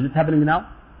example, is it happening now?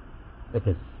 It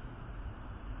is.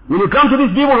 When you come to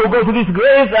these people who go to these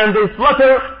graves and they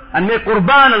slaughter and make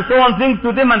qurban and so on things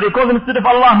to them and they call them instead of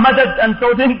Allah madad and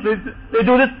so things, they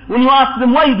do this. When you ask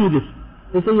them why you do this,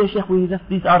 they say, Ya Shaykh,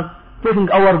 these are taking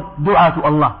our dua to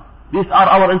Allah. These are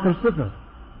our intercessors.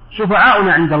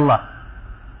 Shufa'a'una 'inda Allah.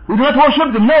 We do not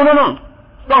worship them. No.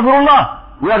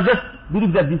 Astaghfirullah. We are just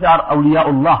believe that these are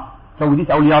awliya'ullah. So with these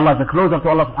awliya'ullah, the closer to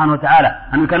Allah subhanahu wa ta'ala.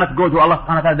 And we cannot go to Allah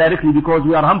subhanahu wa ta'ala directly because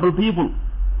we are humble people.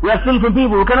 We are sinful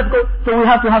people. We cannot go. So we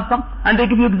have to have some. And they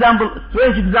give you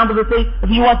strange example. They say, if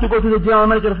you want to go to the general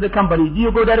manager of the company, do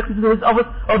you go directly to his office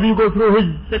or do you go through his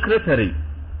secretary?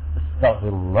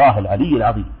 Astaghfirullah al-Ali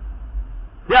al-Azim.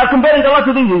 They are comparing Allah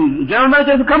to the general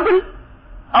manager of the company.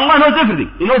 Allah knows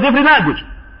everything. He knows every language.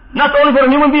 Not only for a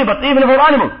human being, but even for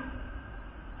animals.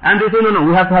 And they say, no,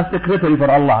 we have to have secretary for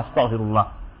Allah. Astaghfirullah.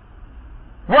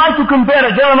 Why to compare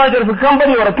a general manager of a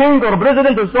company or a king or a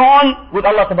president or so on with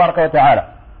Allah tabaraka wa ta'ala?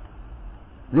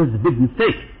 This is a big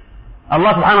mistake.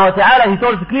 Allah subhanahu wa ta'ala, He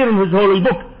told us clear in His holy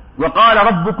book, وَقَالَ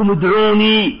رَبُّكُمُ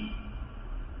ادْعُونِي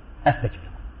أَسْتَجِبْ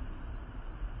لَكُمْ.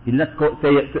 He did not say,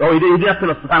 or He did not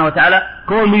tell us subhanahu wa ta'ala,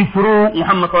 call me through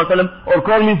Muhammad sallallahu alayhi wa sallam, or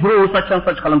call me through such and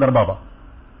such calendar Baba.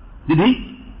 Did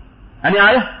He? Any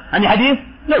ayah? Any hadith?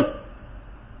 No.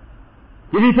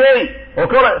 Did He say, or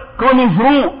call me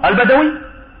through Al-Badawi?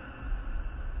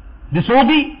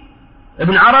 Dusudi?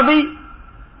 Ibn Arabi?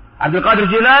 Abdul Qadir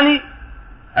Jilani?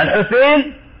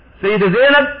 Al-Hussein? Sayyida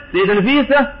Zainab? Sayyida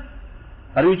Nafisa?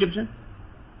 Are you Egyptian?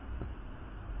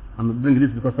 I'm bringing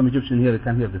this because some Egyptian here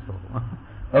can hear this also.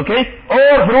 Okay?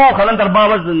 Or through calendar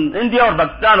Babas in India or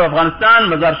Pakistan or Afghanistan,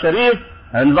 Mazar Sharif,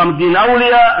 Nizam al-Din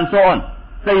Awliya, and so on.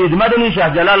 Sayyid Madani,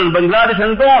 Shah Jalal in Bangladesh,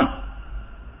 and so on.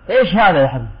 إيش هذا يا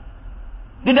حبيبي?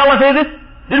 Did Allah say this?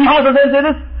 Did Muhammad say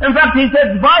this? In fact, He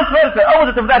said vice versa.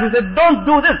 Opposite of that, He said, don't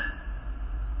do this.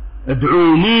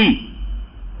 ادعوني.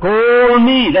 Call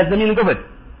me. That's the meaning of it.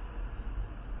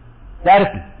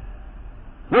 Directly.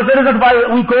 What's the reason why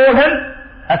we call Him?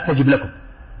 أستجب لكم.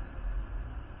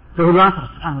 So He will answer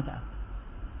subhanahu wa ta'ala.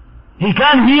 He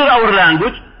can hear our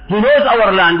language. He knows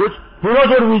our language. He knows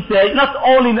what we say. Not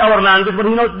only in our language, but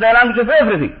He knows the language of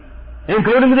everything,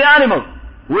 including the animals.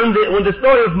 When the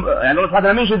story of,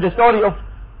 I mentioned the story of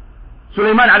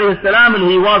Sulaiman alayhi salam,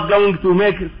 and he was going to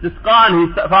make istisqa, and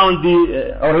he found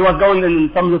or he was going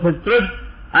in some of his trips,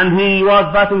 and he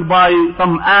was passing by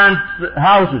some ants'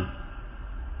 houses.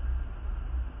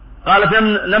 قالت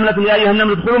نملة يا أيها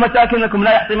النمل ادخلوا مساكنكم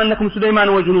لا يحطمنكم سليمان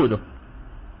وجنوده.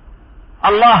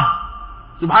 Allah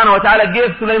subhanahu wa ta'ala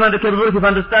gave Sulaiman the capability of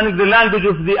understanding the language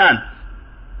of the ants.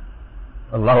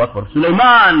 Allahu Akbar.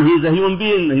 Sulaiman, he's a human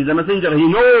being, he's a messenger, he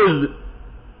knows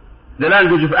the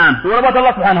language of ants. So what about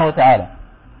Allah subhanahu wa ta'ala?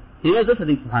 He knows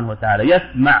everything subhanahu wa ta'ala.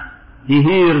 Yasma', he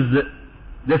hears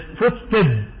the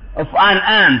footsteps of an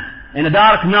ant in a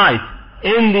dark night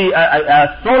in the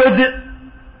solid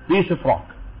piece of rock.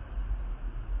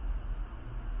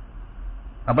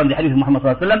 أبن دي حديث محمد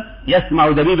صلى الله عليه وسلم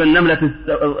يسمع دبيب النملة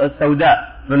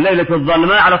السوداء في الليلة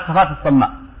الظلماء على الصخرات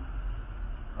الصماء.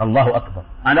 الله أكبر.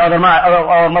 And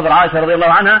our mother Aisha رضي الله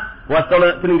عنها was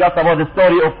telling us about the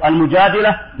story of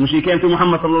Al-Mujadilah when she came to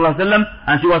Muhammad صلى الله عليه وسلم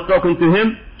and she was talking to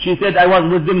him. She said, I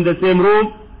was with them in the same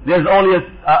room. There's only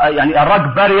a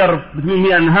rug barrier between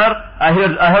me and her. I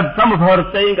heard some of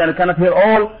her saying and I cannot hear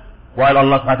all, while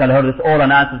Allah subhanahu wa ta'ala heard it all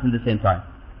and answers in the same time.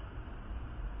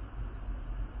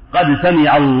 قد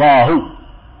سمع الله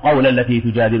قول التي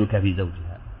تجادلك في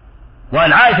زوجها.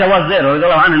 While Aisha was there رضي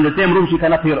الله عنها in the same room, she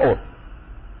cannot hear all.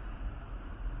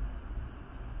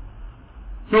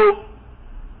 So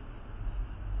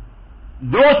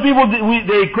those people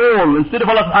they call instead of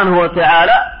Allah subhanahu wa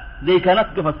ta'ala, they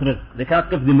cannot give us rizq. They cannot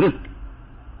give them rizq.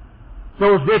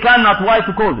 So if they cannot, why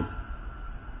to call them?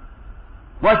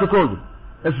 Why to call them?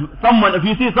 If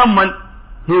you see someone,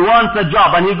 he wants a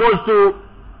job and he goes to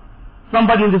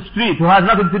somebody in the street who has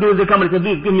nothing to do with the company, says,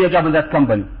 please give me a job in that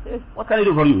company. What can I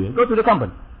do for you? Go to the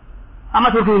company. I'm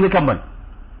not working in the company.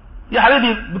 Yeah,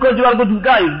 Habibi, because you are a good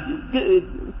guy,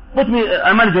 put me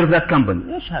a manager of that company.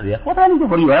 What can I do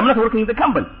for you? I'm not working in the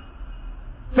company.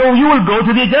 So you will go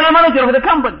to the general manager of the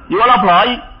company. You will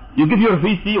apply, you give your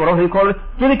VC, or whatever you call it,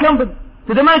 to the company,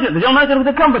 to the manager, the general manager of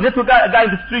the company. That's a guy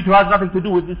in the street who has nothing to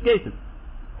do with these cases.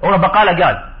 Or a baqala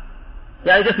guy.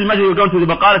 Yeah, just imagine you're going to the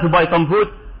baqala to buy some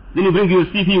food. Then you bring your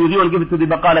CV with you and give it to the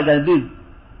baqala guy. This,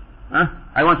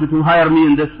 I want you to hire me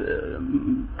in this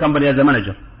company as a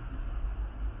manager.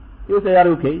 You say, are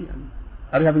you okay?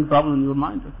 Are you having a problem in your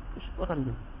mind? What are you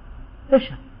doing?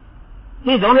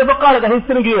 He's only a baqala guy. He's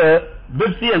selling you a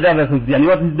Pepsi and other things. And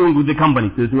what he's doing with the company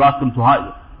to ask them to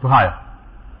hire.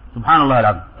 Subhanallah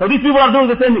al-Azim. So these people are doing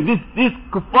the same thing. These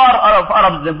kuffar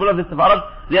Arabs, the full of Arabs,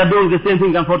 they are doing the same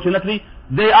thing, unfortunately.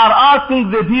 They are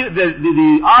asking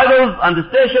the idols and the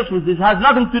statues, which this has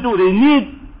nothing to do. They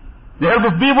need the help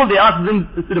of people, they ask them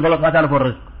instead of Allah subhanahu wa ta'ala for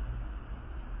rizq.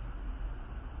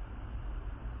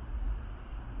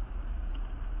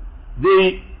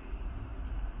 The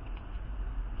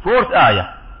fourth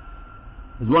ayah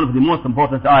is one of the most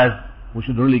important ayahs. We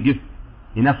should really give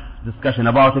enough discussion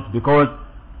about it, because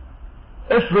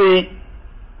every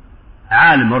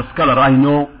alim or scholar I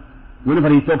know,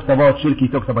 whenever he talks about shirk, he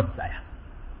talks about this ayah.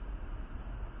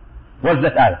 What's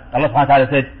that ayah? Allah subhanahu wa ta'ala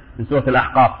said in Surah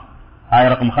Al-Ahqaf,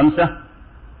 ayah رقم 5: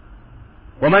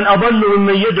 ومن أضل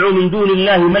ممن يدعو من دون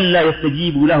الله من لا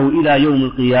يستجيب له إلى يوم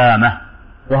القيامة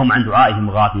وهم عن دعائهم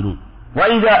غافلون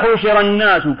وإذا حشر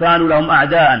الناس كانوا لهم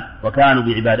أعداء وكانوا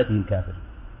بعبادتهم كافرين.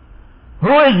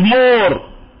 Who is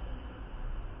more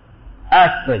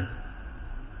astray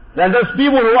than those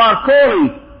people who are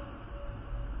calling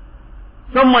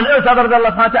someone else other than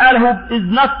Allah subhanahu wa ta'ala, who is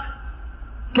not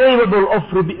capable of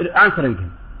answering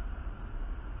him?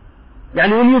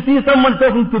 Yani when you see someone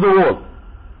talking to the wall,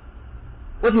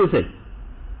 what do you say?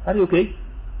 Are you okay?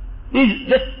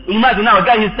 Just imagine now a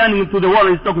guy is standing to the wall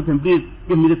and he's talking to him, please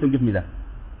give me this and give me that.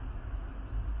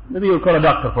 Maybe you'll call a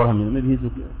doctor for him, maybe he's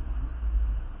okay.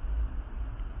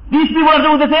 These people are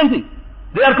doing the same thing.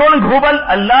 They are calling Hubal,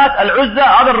 Al-Lat, Al-Uzza,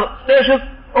 other statues,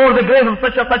 or the grave of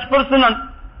such a such person, and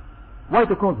why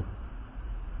to call them?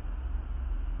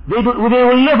 They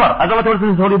will never, as Allah tells us in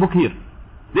His holy book here,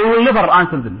 they will never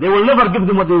answer them. They will never give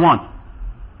them what they want.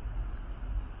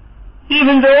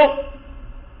 Even though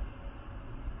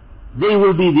they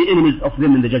will be the enemies of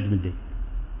them in the judgment day.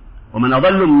 ومن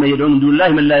أضل ممن يدعو من دون الله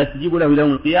من لا يستجيب له إلى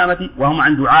يوم القيامة وهم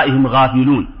عن دعائهم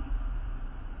غافلون.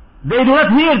 They do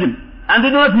not hear them, and they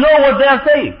do not know what they are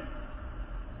saying.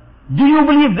 Do you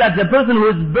believe that the person who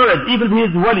is buried, even if he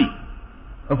is wali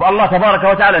of Allah Tabaraka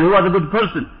wa Ta'ala, and he was a good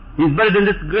person, he is buried in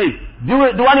this grave,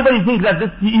 do anybody think that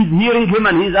he is hearing him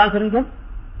and he is answering him?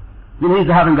 Then he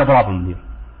is having a problem here.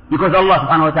 Because Allah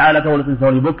Subhanahu wa Ta'ala told us in His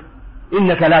holy book,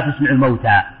 إِنَّكَ لَا تُسْمِعُ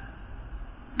الْمَوْتَى.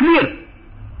 Clear.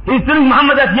 He is telling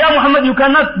Muhammad that, Ya Muhammad, you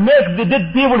cannot make the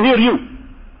dead people hear you.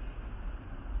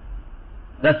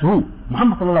 That's who?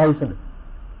 Muhammad sallallahu alayhi wa sallam.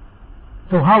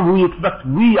 So how do we expect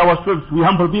we ourselves, we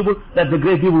humble people, that the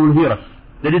great people will hear us,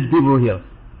 the dead people will hear us?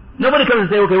 Nobody can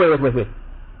say, okay, wait.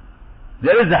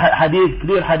 There is a hadith,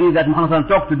 clear hadith, that Muhammad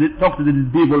talked to the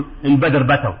dead people in Badr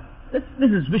battle.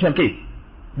 This is a special case.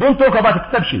 Don't talk about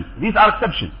exceptions. These are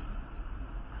exceptions.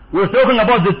 We're talking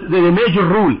about the major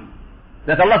rule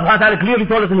that Allah subhanahu wa ta'ala clearly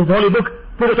told us in His holy book,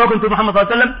 talking to Muhammad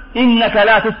sallallahu alayhi wa sallam, إِنَّكَ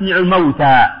لَا تُسْمِعُ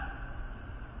الْمَوْتَى.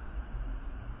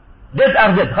 Dead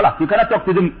are dead. خلاص. You cannot talk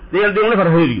to them. They will never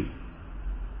hear you.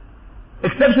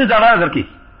 Exceptions are another case.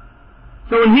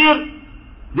 So in here,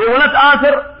 they will not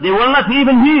answer, they will not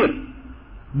even hear.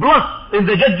 Plus, in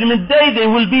the judgment day, they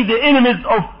will be the enemies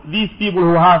of these people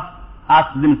who have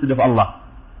asked them instead of Allah.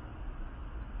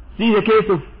 See the case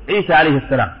of Isa alayhi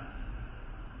salam.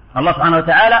 Allah subhanahu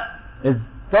wa ta'ala is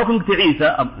talking to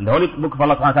Isa in the holy book of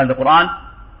Allah subhanahu wa ta'ala in the Quran.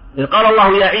 إذ قال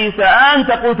الله يا عيسى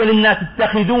أنت قلت للناس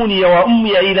اتخذوني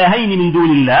وأمي إلهين من دون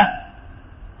الله.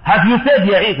 Have you said,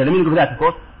 Ya Isa, the meaning of that, of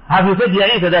course, have you said,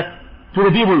 Ya Isa, that to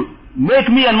the people, make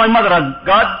me and my mother as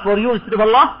God for you instead of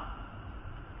Allah?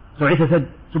 So Isa said,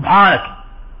 Subhanak.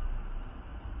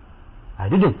 I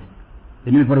didn't.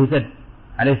 The meaning of what he said,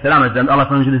 alayhi salam, as Allah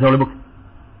mentioned in His holy book.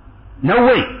 No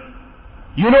way.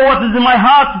 You know what is in my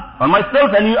heart, on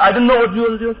myself, and I don't know what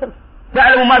you do yourself.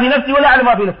 تعلم ما في نفسي ولا أعلم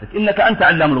ما في نفسك إنك أنت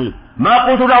علام الغيوب ما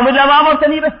قلت لهم إلا ما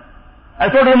أمرتني به. I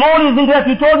told him only things that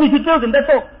you told me to tell them, that's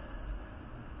all.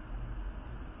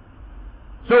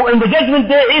 So in the judgment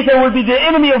day, Isa will be the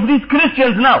enemy of these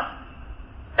Christians now.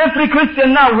 Every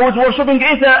Christian now who is worshipping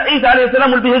Isa alayhi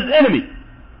salam will be his enemy.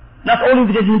 Not only in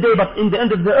the judgment day, but in the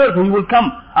end of the earth, he will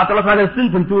come after Allah has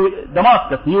sent him to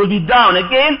Damascus. He will be down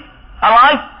again,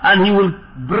 alive, and he will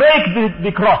break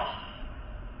the cross,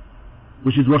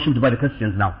 which is worshipped by the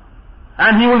Christians now.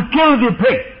 And he will kill the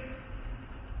pigs.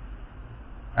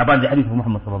 About the hadith of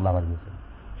Muhammad sallallahu alayhi wa sallam.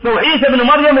 So Isa ibn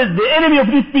Maryam is the enemy of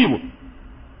these people.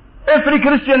 Every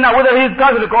Christian now, whether he is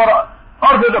Catholic or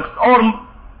Orthodox or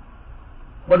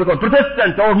what they call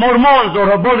Protestant or Mormons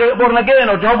or born again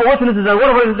or Jehovah's Witnesses or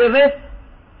whatever is their name,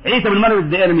 Isa ibn Maryam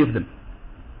is the enemy of them.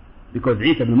 Because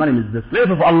Isa ibn Maryam is the slave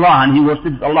of Allah and he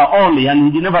worships Allah only,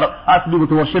 and he never asked people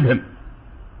to worship him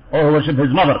or worship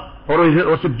his mother, or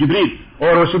worship Jibreel,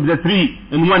 or worship the three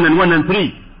in one and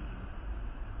three.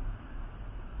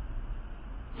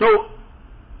 So,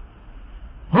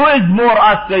 who is more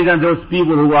astray than those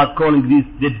people who are calling these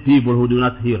dead people who do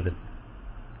not hear them?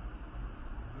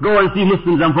 Go and see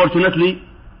Muslims, unfortunately,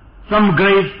 some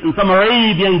graves in some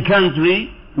Arabian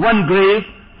country, one grave,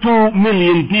 2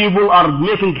 million people are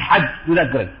making hajj to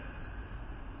that grave.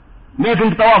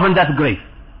 Making tawaf in that grave.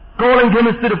 Calling him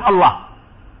instead of Allah.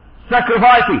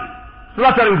 Sacrificing,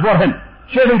 slaughtering for him,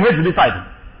 shaving heads beside him.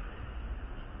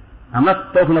 I'm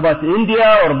not talking about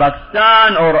India or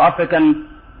Pakistan or African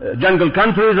jungle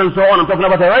countries and so on. I'm talking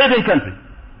about Arabian country.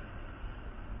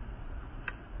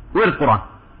 Where is Quran?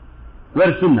 Where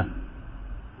is Sunnah?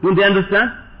 Don't they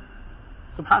understand?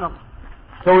 Subhanallah.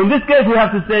 So in this case we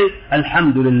have to say,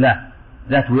 Alhamdulillah,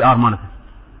 that we are monotheists.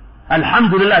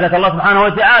 Alhamdulillah that Allah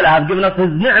subhanahu wa ta'ala has given us His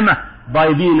ni'mah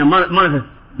by being a monotheist.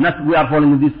 Not we are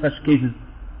falling in these such cases.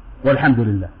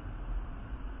 Walhamdulillah.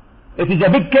 It is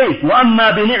a big case.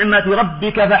 وَأَمَّا بِنِعْمَةِ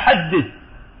رَبِّكَ فَحَدِّثْ.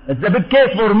 It's a big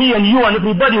case for me and you and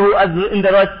everybody who is in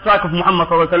the right track of Muhammad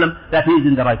sallallahu alaihi wasallam, that he is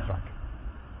in the right track.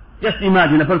 Just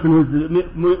imagine a person who is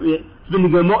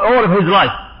spending all of his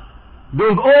life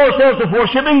doing all sorts of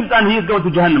worshippings and he is going to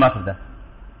Jahannam after that.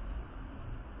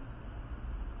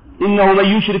 إنه من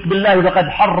يشرك بالله فقد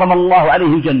حرم الله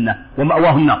عليه الجنة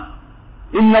ومأواه النار.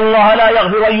 إن الله لا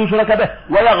يغفر أن يشرك به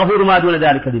ويغفر ما دون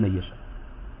ذلك لمن يشاء.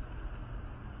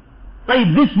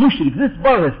 طيب, this mushrik, this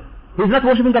polytheist, he's not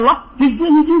worshipping Allah.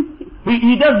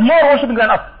 He does more worshipping than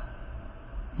us.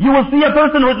 You will see a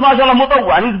person who is mashallah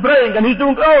mutawwa and he's praying and he's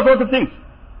doing all sorts of things,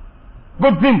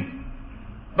 good things.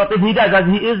 But if he does as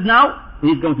he is now, he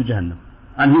is going to Jahannam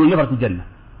and he will never see Jannah.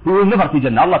 He will never see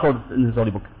Jannah. Allah told us in His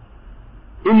holy book,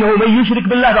 إنه من يشرك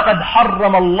بالله فقد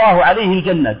حرم الله عليه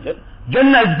الجنة.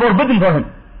 Jannah is forbidden for him.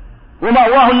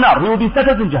 ومأواه النار. He will be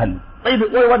settled in Jahannam.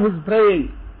 What about his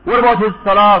praying? What about his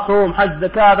salah, sawm, hajj,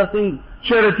 zakah, other things,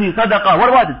 charity, sadaqah? What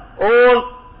about it?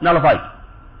 All nullified,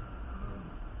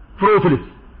 fruitless,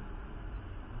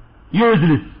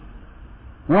 useless.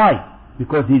 Why?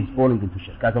 Because he is falling into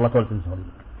shirk, as Allah told us in His holy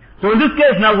book. So in this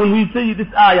case now, when we see this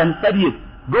ayah and study it,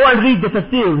 go and read the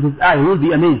tafsir of this ayah. You will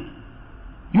be amazed.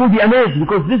 You will be amazed,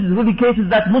 because this is really cases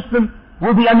that Muslim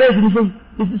will be amazed and say,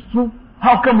 is this true?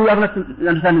 How come we are not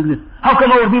understanding this? How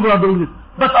come our people are doing this?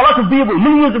 But a lot of people,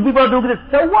 millions of people are doing this.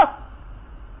 So what?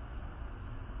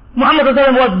 Muhammad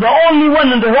was the only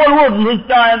one in the whole world in his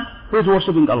time who was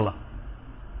worshipping Allah.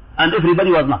 And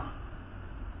everybody was not.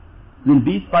 Then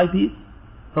piece by piece,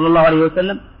 sallallahu alayhi wa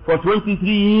sallam, for 23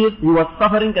 years he was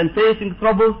suffering and facing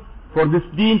troubles for this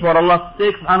deen, for Allah's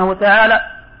sake, subhanahu wa ta'ala.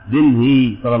 Then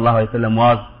he, sallallahu alayhi wa sallam,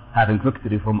 was having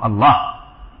victory from Allah.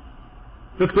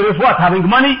 Victory of what? Having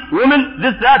money, women,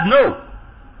 this, that? No.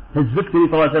 His victory,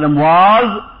 sallallahu alayhi wa sallam,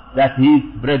 was that he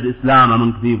spread Islam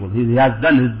among people. He has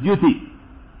done his duty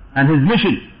and his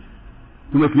mission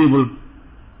to make people.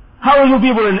 How are you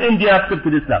people in India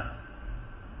accepted Islam?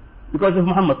 Because of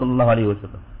Muhammad sallallahu alayhi wa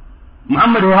sallam.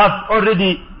 Muhammad, who has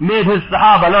already made his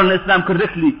Sahaba learn Islam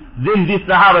correctly, then these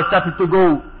Sahaba started to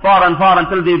go far and far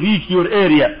until they reached your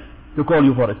area to call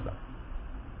you for Islam.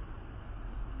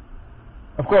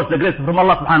 Of course, the grace from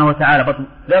Allah subhanahu wa ta'ala, but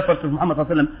the efforts of Muhammad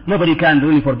sallallahu alayhi wa sallam, nobody can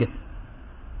really forget.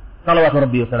 Salawatu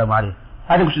Rabbi wa salamu alayhi.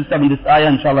 I think we should stop in this ayah,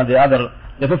 inshallah.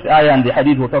 The fifth ayah and the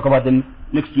hadith, we'll talk about them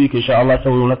next week, inshallah.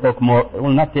 So we will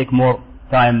not take more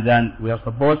time than we are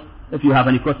supposed. If you have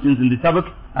any questions in the topic,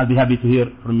 I'll be happy to hear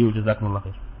from you. Jazakumullah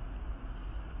khair.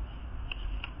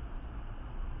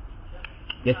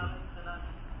 Yes.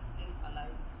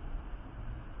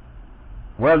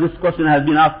 Well, this question has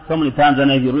been asked so many times and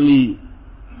I really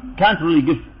can't really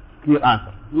give clear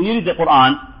answer. When you read the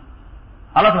Quran,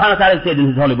 Allah subhanahu wa ta'ala said in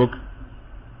His holy book,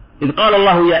 إذ قال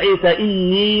الله يا عيسى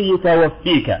إني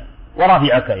متوفيك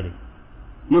ورافعك إلي.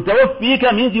 متوفيك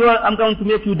means I'm going to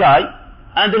make you die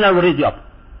and then I will raise you up.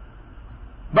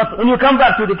 But when you come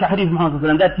back to the hadith of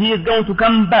Muhammad that he is going to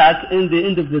come back in the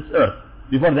end of this earth,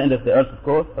 before the end of the earth, of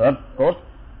course,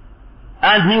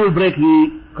 and he will break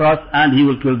the cross and he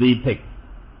will kill the pig.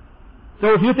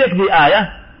 So if you take the ayah,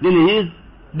 then he is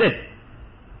dead.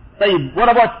 طيب, what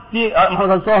about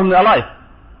Muhammad saw him alive?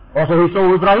 Also he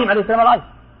saw Ibrahim alayhi salam alive.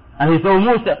 And he saw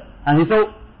Musa. And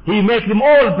he made them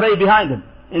all pray behind him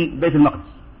in Bayt al-Maqdis.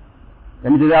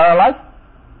 Can you do that alive?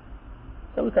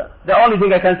 So the only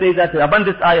thing I can say is that upon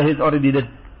this ayah he is already dead,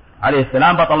 alayhi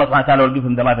salam, but Allah subhanahu wa ta'ala will give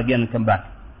him the life again and come back.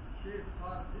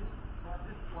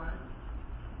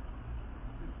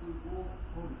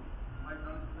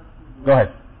 Go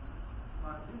ahead.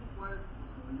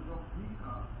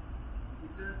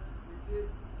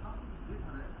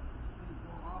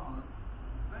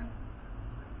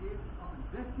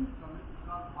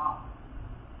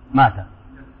 Mata.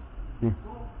 So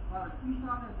for Isa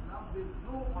and Islam there is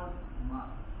no word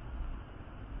Mata.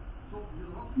 So the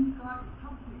Rafika is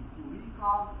something to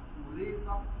recall, to raise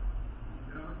up.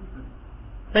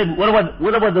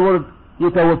 What about the word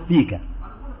Mutawaffika?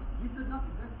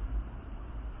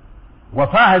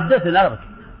 Wafa is death in Arabic.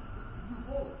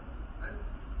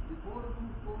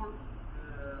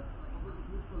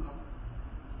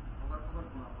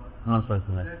 Oh, sorry,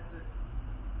 sorry. That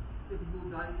if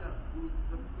you die, the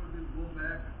people will go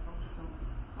back,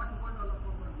 what Allah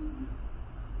Prophet do here?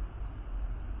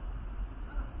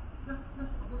 Just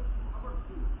about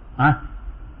soul. Huh?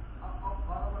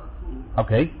 Our soul.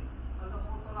 Okay. Allah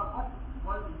Prophet,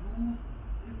 what will you,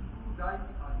 if you die,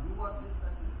 you are this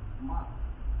and this mass.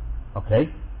 Okay.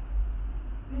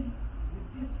 Then, with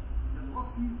this, the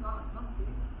Wafis are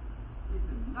something, it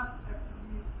is not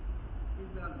actually in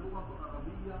the Lugha of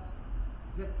Arabiya,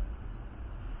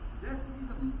 that is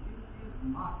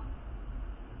not.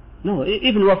 No,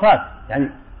 even wafat. يعني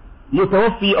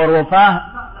متوفي or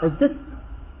wafah is death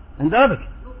in Arabic.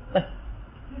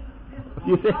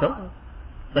 You say so.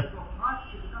 The heart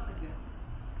is not a death.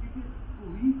 It is to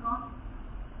recall,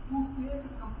 to take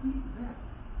a complete death.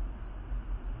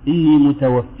 إني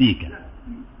متوفيك.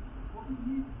 What it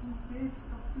means to take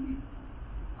complete.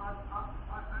 I'm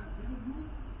telling you,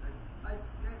 I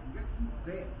can get you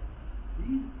back.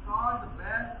 These are the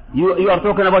bad. You are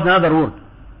talking about another word.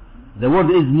 The word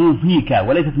is موفيك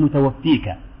وليست متوفيك.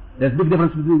 There's a big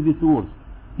difference between these two words.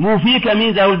 موفيك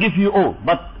means I will give you all,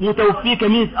 but متوفيك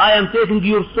means I am taking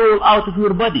your soul out of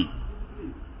your body.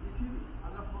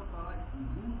 Allah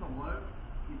use the word,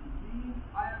 it means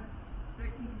I am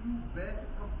taking you back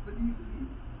completely.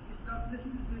 It's not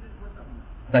necessarily what I mean.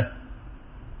 Right.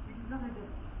 It is not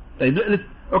a death.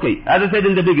 Okay, as I said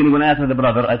in the beginning when I asked the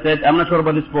brother, I said I'm not sure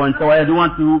about this point, so I don't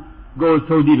want to go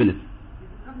so deep in it.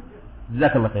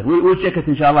 جزاك الله خير. We'll check it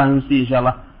inshallah and we'll see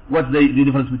inshallah what's the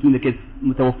difference between the case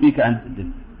متوفيك and this.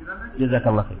 جزاك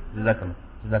الله خير.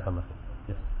 جزاك الله خير.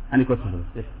 Yes. Any questions?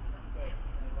 Yes.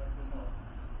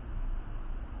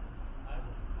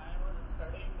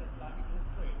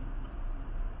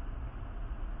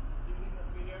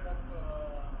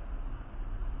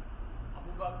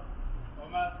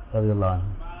 رضي الله عنه.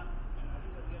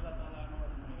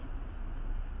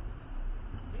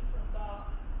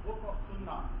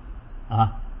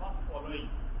 was following.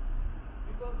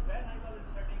 Because when I was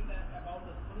studying about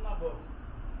the Sunnah book,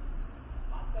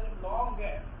 after a long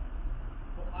gap,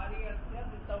 Bukhari and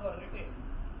Sahih were written.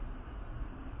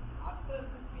 After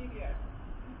this period,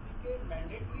 it became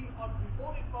mandatory, or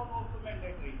before it was also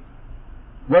mandatory.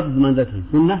 What is mandatory?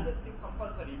 Sunnah? This is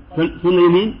compulsory. Sunnah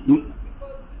you mean?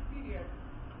 Because this period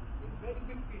is very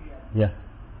big period. Yeah.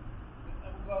 With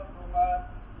Abu Bakr,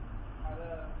 Umar,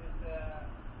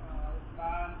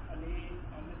 Uthman, Ali,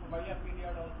 and the Umayyad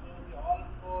period also, the all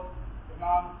four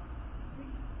Imams, big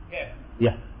gap.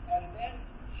 Yeah. And then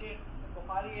Sheikh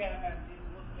Bukhari and these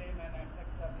Muslim and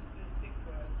etc. Six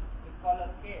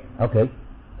scholars came Okay.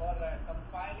 for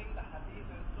compiling the Hadith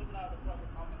and Sunnah of the Prophet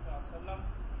Muhammad sallallahu alaihi wasallam.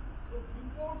 So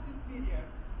before this period,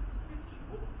 which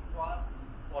book was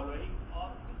following, or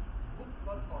which book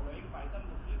was following by the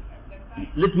Muslims at that time?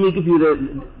 Let me give you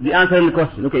the answer in the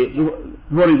question. Okay,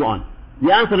 before we go on.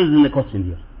 The answer is in the question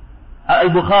here.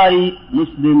 Al-Bukhari,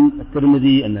 Muslim,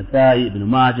 Al-Tirmidhi, Al-Nasai, Ibn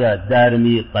Majah,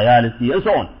 Al-Darimi, Al-Tayalisi, and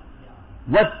so on.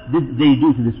 What did they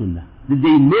do to the Sunnah? Did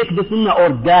they make the Sunnah or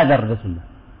gather the Sunnah?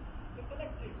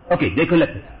 Okay, they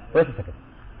collected. Wait a second.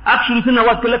 Actually, Sunnah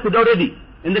was collected already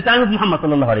in the time of Muhammad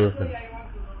sallallahu alayhi wa sallam. I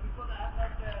want to know because I have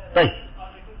not طيب.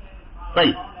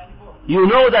 طيب. found any book. You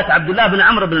know that Abdullah bin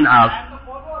Amr bin al-As. And the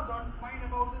follower don't mind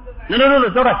about this. No,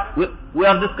 it's alright. We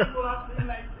are discussing. People are saying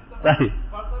like this. Right.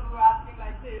 Person who is asking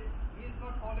like this, he is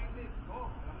not following this.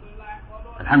 No, Alhamdulillah, I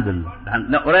follow. Alhamdulillah.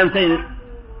 No, what I'm saying is,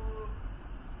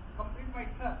 complete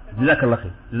myself. Jazakallah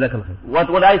khair. Jazakallah khair.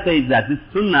 What I say is that this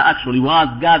Sunnah actually was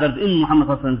gathered in Muhammad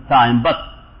sallallahu alaihi wasallam's time, but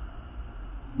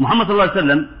Muhammad sallallahu alaihi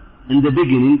wasallam in the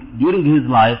beginning, during his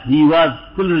life, he was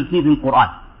still receiving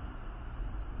Quran.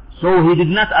 So he did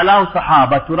not allow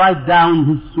Sahaba to write down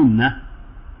his Sunnah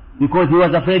because he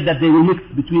was afraid that they will mix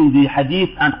between the Hadith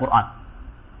and Quran.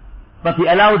 But he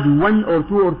allowed one or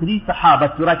two or three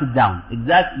Sahaba to write it down.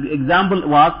 The example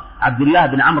was Abdullah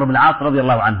bin Amr bin al-As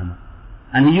radiallahu anhum.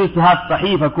 And he used to have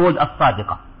Sahifa called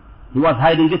As-Sadiqa. He was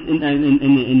hiding it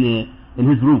in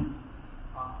his room.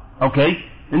 Okay?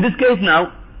 In this case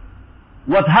now,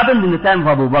 what happened in the time of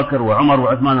Abu Bakr or Umar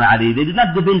or Uthman and Ali, they did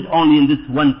not depend only on this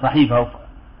one Sahifa.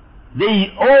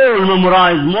 They all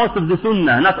memorized most of the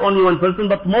Sunnah, not only one person,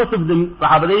 but most of the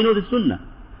Sahaba, they know the Sunnah.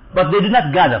 But they did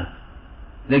not gather.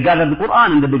 They gathered the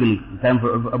Quran in the beginning, the time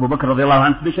of Abu Bakr radiallahu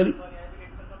anhu especially. Sorry, I will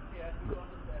interrupt here because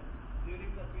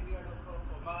during the period of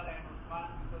Umar and Uthman,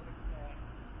 because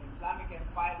Islamic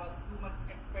empire was too much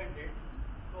expanded,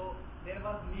 so there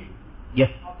was need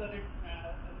Yes, of the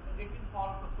written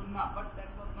form of Sunnah, but that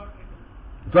was not written.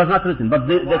 it was not written, but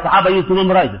the Sahaba used to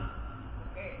memorize it.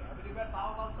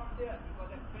 there because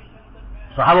expansion of the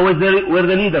Sahaba were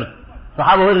the leaders.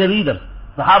 Sahaba were the leaders.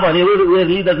 Sahaba, they were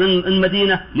leaders in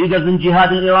Medina, leaders in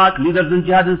jihad in Iraq, leaders in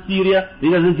jihad in Syria,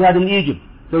 leaders in jihad in Egypt.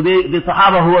 So the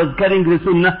Sahaba who was carrying the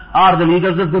Sunnah are the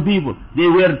leaders of the people. They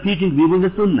were teaching people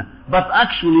the Sunnah. But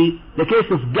actually, the case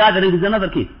of gathering is another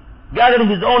case.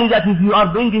 Gathering is only that if you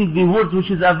are bringing the words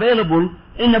which is available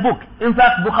in a book. In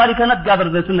fact, Bukhari cannot gather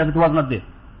the Sunnah if it was not there.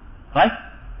 Right?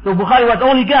 So Bukhari was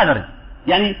only gathering.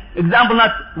 Yani, example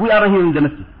not, we are here in the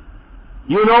masjid.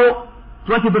 You know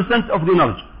 20% of the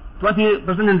knowledge. 20%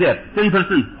 in there,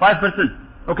 10%,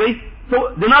 5%. Okay?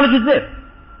 So the knowledge is there.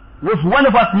 If one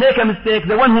of us make a mistake,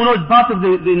 the one who knows part of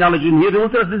the knowledge in here, they will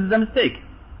tell us this is a mistake.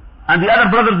 And the other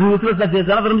brothers will tell us that there's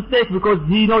another mistake because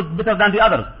he knows better than the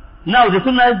others. Now the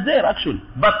Sunnah is there actually,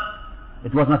 but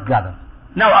it was not gathered.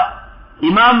 Now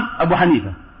Imam Abu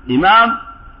Hanifa, Imam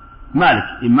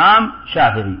Malik, Imam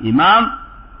Shafi'i, Imam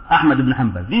Ahmad ibn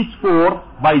Hanbal, these four,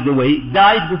 by the way,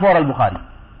 died before Al-Bukhari.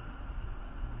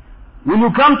 When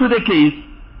you come to the case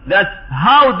that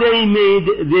how they made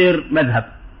their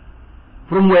madhab,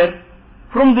 from where?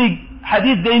 From the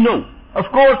hadith they know. Of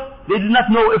course, they did not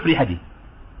know every hadith.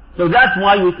 So that's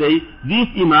why we say these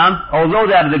imams, although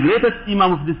they are the greatest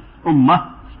imam of this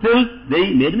ummah, still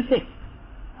they made mistakes.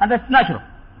 And that's natural.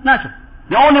 Natural.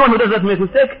 The only one who does not make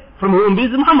mistake from whom is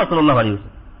Muhammad sallallahu alayhi wa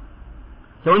sallam.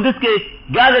 So in this case,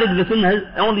 gathering the sunnah is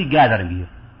only gathering here.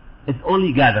 It's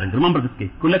only gathering. Remember this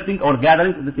case. Collecting or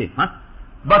gathering is the same. Huh?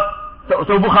 But,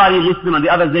 so Bukhari, Muslim and the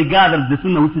others, they gathered the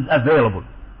sunnah which is available.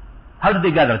 How did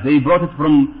they gather it? They brought it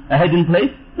from a hidden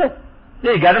place? No.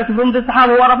 They gathered it from the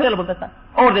Sahaba who are available at that time.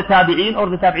 Or the Tabi'een or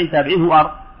the Tabi'een who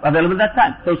are available at that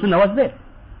time. So sunnah was there.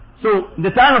 So the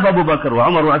time of Abu Bakr,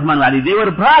 Umar, Uthman, and Ali, they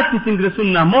were practicing the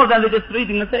sunnah more than they just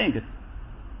reading and saying it.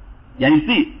 Yeah, you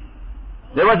see,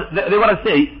 there was a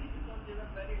say,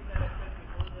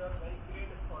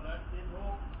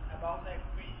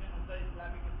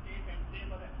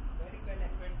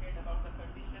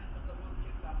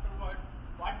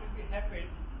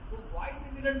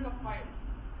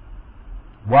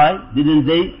 why didn't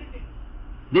they?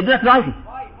 They did not write it.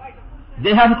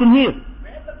 They have it in here.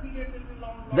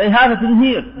 They have it in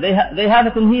here. They have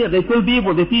it in here. They tell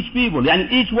people, they teach people. And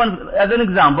each one, as an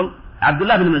example,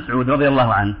 Abdullah bin Mas'ud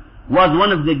radiallahu anhu was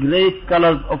one of the great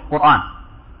scholars of Quran.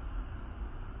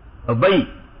 Ubay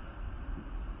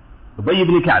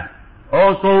ibn Ka'b.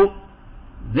 Also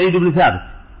Zayd ibn Thabit.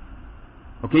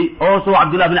 Okay. Also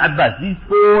Abdullah bin Abbas. These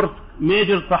four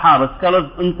major Sahaba,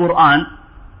 scholars in Quran,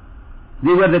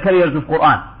 they were the carriers of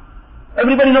Quran.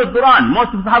 Everybody knows Quran.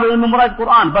 Most of the Sahaba memorize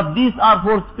Quran. But these are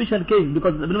for special cases.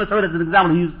 Because Ibn Mas'ud, as an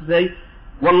example, he used to say,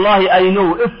 Wallahi, I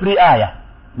know every ayah,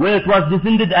 where it was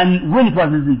descended and when it was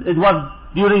descended. It was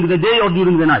during the day or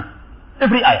during the night.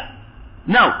 Every ayah.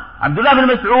 Now, Abdullah bin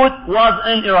Mas'ud was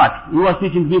in Iraq. He was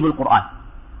teaching people Quran.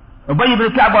 Ubay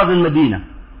ibn Ka'b was in Medina.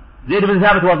 Zayd ibn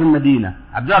Thabit was in Medina.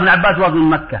 Abdullah bin Abbas was in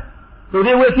Mecca. So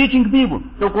they were teaching people.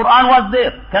 So Quran was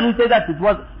there. Can we say that? It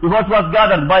was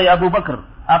gathered by Abu Bakr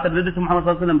after the death of Muhammad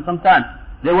sallallahu alaihi wasallam sometime.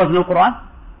 There was no Quran.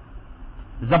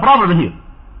 There's a problem here.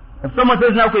 If someone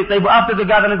says now, okay, after the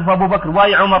gathering of Abu Bakr,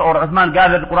 why Umar or Uthman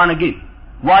gathered the Quran again?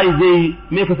 Why they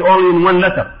make it only in one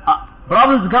letter?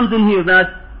 Problems comes in here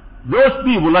that those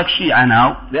people like Shia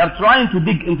now, they are trying to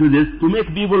dig into this to make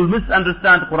people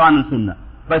misunderstand Quran and Sunnah.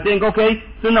 By saying, okay,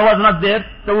 Sunnah was not there,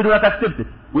 so we do not accept it.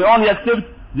 We only accept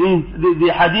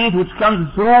the hadith which comes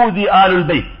through the Ahlul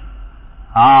Bayt.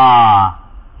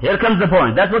 Here comes the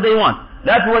point. That's what they want.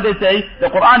 That's what they say. The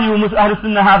Quran you Ahlul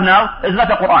Sunnah have now is not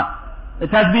a Quran. It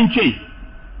has been changed.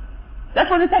 That's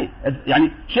what they say.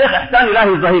 Yani, Sheikh Ihsan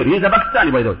Ilahi Zahir, he's a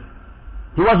Pakistani by the way.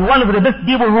 He was one of the best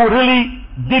people who really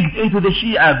digged into the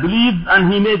Shia beliefs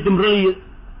and he made them really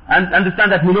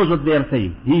understand that he knows what they are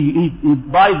saying. He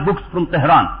buys books from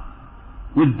Tehran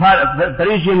with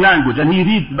Persian language and he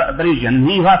reads Persian and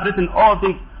he has written all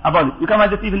things about it. You can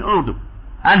find it even in Urdu.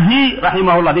 And he,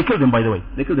 rahimahullah, they killed him by the way.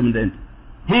 They killed him in the end.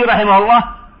 He, rahimahullah,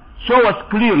 show us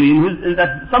clearly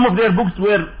that some of their books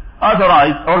were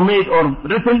authorized or made or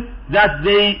written that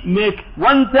they make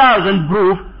 1,000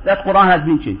 proof that Quran has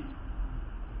been changed.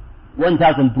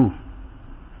 1,000 proof.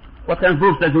 What kind of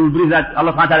proof that we will believe that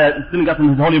Allah subhanahu wa ta'ala is telling us in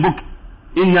His holy book,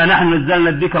 إِنَّا نَحْنُ نَزَّلْنَا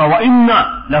الذِّكْرَ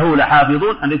وَإِنَّا لَهُ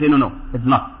لَحَافِظُونَ, and they say no, it's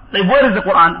not. Say, where is the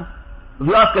Quran? If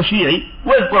you ask a Shi'i,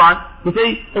 where is Quran? They say,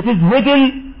 it is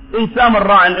hidden in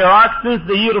Samarra in Iraq since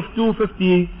the year of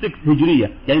 256 Hijriya.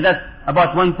 Yani that's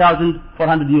about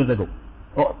 1,400 years ago.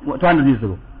 Or 200 years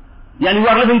ago. Yani we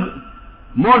are living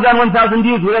more than 1,000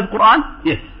 years without Quran?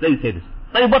 Yes, they say this.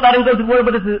 So what are you going to worry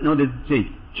about this? No, this is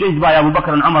changed. Changed by Abu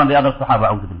Bakr and Umar and the other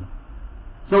Sahaba.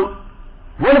 So,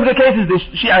 One of the cases the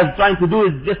Shia is trying to do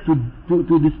is just to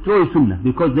destroy Sunnah,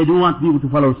 because they don't want people to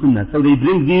follow Sunnah. So they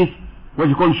bring these, what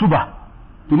you call shubha,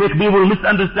 to make people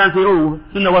misunderstand, say, oh,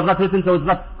 Sunnah was not written, so it's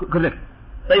not correct.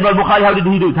 Sayyid al-Bukhari, how did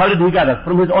he do it? How did he gather?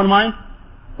 From his own mind?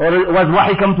 Or was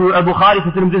Wahi come to al-Bukhari to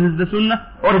tell him this is the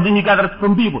Sunnah? Or did he gather it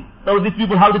from people? So these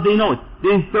people, how did they know it?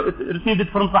 They received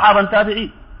it from Sahaba and Tabi'i.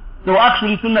 So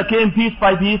actually Sunnah came piece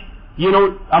by piece,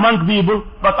 among people,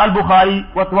 but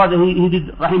al-Bukhari, what was it? He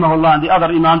did, rahimahullah, and the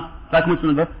other imams, like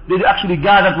Muslim, they actually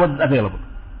gathered what is available.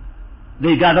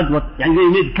 They gathered they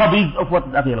made copies of what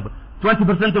is available. 20%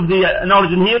 of the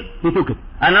knowledge in here, he took it.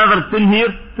 Another 10 here,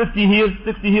 50 here,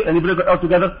 60 here, and he bring it all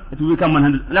together, it will become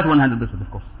 100, not 100%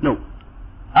 of course, no.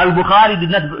 Al-Bukhari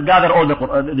did not gather all the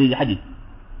hadith,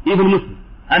 even Muslim.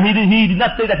 And he did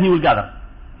not say that he will gather.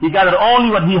 He gathered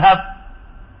only what he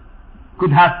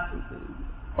could have.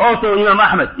 Also Imam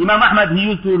Ahmad, he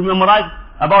used to memorize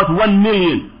about 1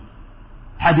 million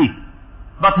hadith.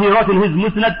 But he wrote in his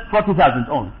Musnad 40,000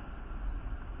 only.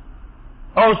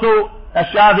 Also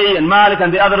Al-Shafi'i and Malik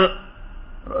and the other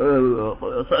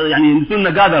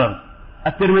Sunnah gatherers,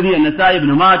 At-Tirmidhi and Nasai,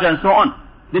 Ibn Majah and so on,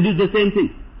 they did the same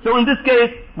thing. So in this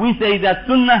case, we say that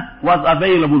Sunnah was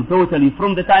available totally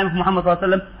from the time of Muhammad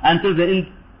ﷺ until the end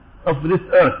of this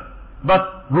earth.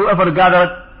 But whoever gathered,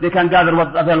 they can gather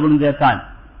what's available in their time.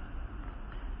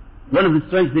 One of the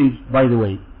strange things, by the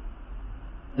way,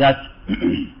 that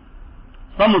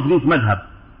some of these madhabs,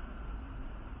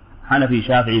 Hanafi,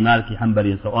 Shafi'i, Maliki,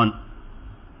 Hanbali and so on,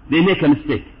 they make a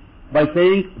mistake by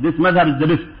saying this madhab is the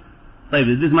best.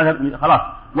 This madhab,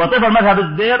 khalas. Whatever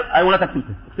madhab is there, I will not accept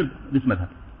it, except this madhab.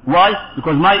 Why?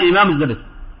 Because my Imam is the best.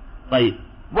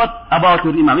 What about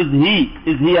your Imam?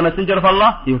 Is he a messenger of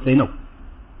Allah? He will say no.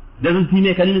 Doesn't he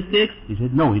make any mistakes? He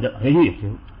said no. He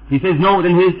says no,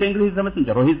 then he is saying he's a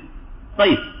messenger. Or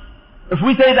if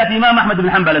we say that Imam Ahmad ibn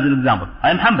Hanbal as an example,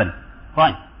 I am Hanbali,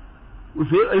 fine.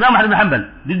 If Imam Ahmad ibn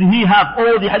Hanbal, did he have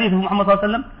all the hadith of Muhammad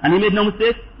ﷺ and he made no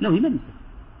mistakes? No, he made mistakes.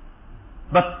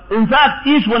 But in fact,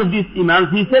 each one of these Imams,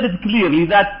 he said it clearly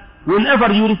that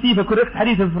whenever you receive a correct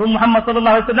hadith from Muhammad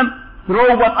ﷺ,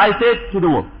 throw what I said to the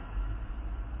wall.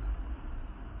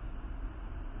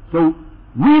 So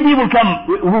we people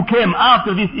who came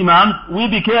after these Imams, we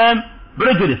became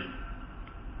prejudiced,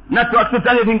 not to accept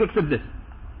anything except this.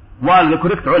 While the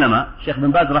correct ulama, Sheikh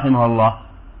bin Baz rahimahullah,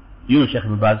 Sheikh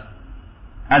bin Baz,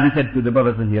 as he said to the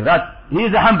brothers in here, that he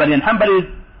is a Hanbali, and Hanbali is,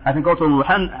 I think also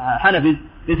Hanafis,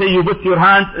 they say you put your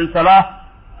hands in salah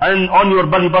and on your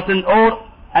belly button or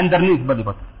underneath belly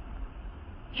button.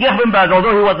 Sheikh bin Baz,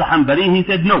 although he was a Hanbali, he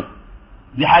said no.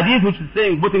 The hadith which is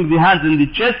saying putting the hands in the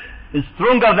chest is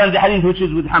stronger than the hadith which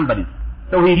is with Hanbalis.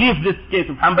 So he left this case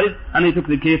of Hanbalis and he took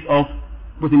the case of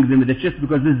putting them in the chest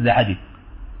because this is the hadith.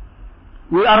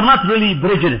 We are not really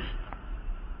prejudiced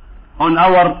on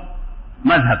our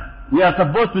madhab. We are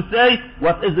supposed to say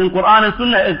what is in Quran and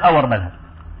Sunnah is our madhab.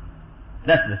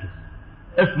 That's the case.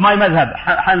 If my madhab,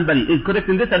 Hanbali, is correct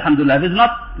in this, alhamdulillah. If it's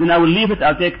not, then I will leave it,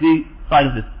 I'll take the side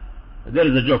of this. There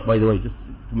is a joke, by the way, just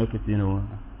to make it,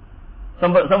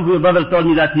 Some of your brothers told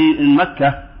me that in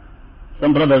Mecca,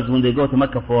 some brothers, when they go to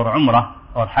Mecca for Umrah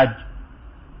or Hajj,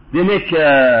 they make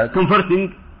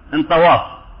converting in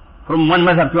Tawaf from one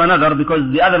madhab to another because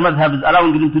the other madhab is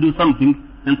allowing them to do something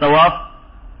in Tawaf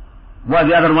while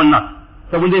the other one not.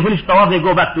 So when they finish Tawaf, they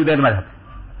go back to their madhab.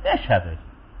 Eesh hada?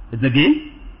 It's a game?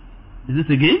 Is this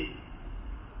a game?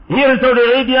 Here in Saudi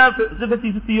Arabia,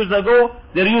 50 years ago,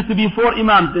 there used to be 4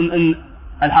 imams in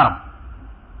Al-Haram.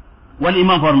 One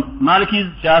imam for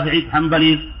Malikis, Shafi'is,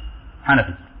 Hanbalis,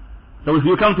 Hanafis. So if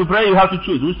you come to pray, you have to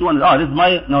choose. Which one? This is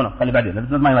my... No, this is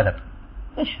not my madhab.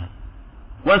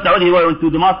 One Saudi went to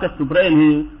Damascus to pray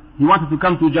and he wanted to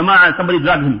come to Jama'ah and somebody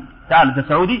dragged him. تعال, the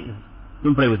Saudi,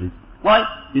 don't pray with this. Why?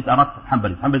 These are not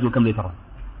Hanbalis. Hanbalis will come later on.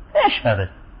 ايش هذا؟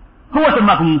 هو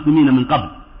سماكم المسلمين من قبل.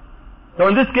 So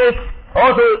in this case,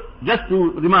 also just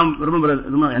to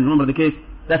remember the case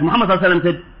that Muhammad sallallahu alaihi wasallam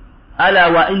said, ألا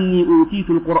وإني أوتيت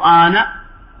القرآن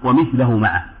ومثله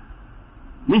معه.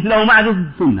 مثله معه, this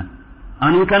is Sunnah.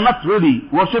 And we cannot really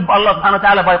worship Allah subhanahu wa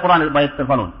ta'ala by Quran, by itself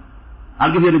alone.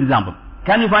 I'll give you an example.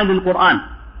 Can you find in the Quran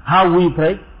how we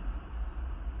pray?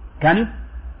 Can you?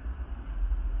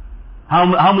 How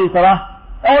many salah?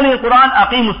 Only in Quran,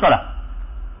 aqimu salah.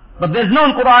 But there's no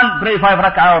in Quran, pray 5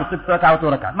 rak'ah or 6 rak'ah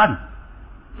or 2 rak'ah. Maybe.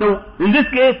 So in this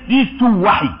case, these two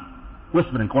wahi,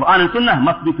 whispering, Quran and Sunnah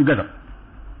must be together.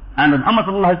 And Muhammad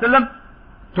sallallahu alaihi wasallam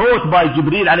taught by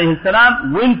Jibreel alayhi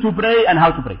salam when to pray and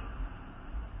how to pray.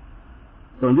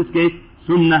 So in this case,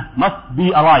 Sunnah must be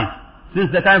alive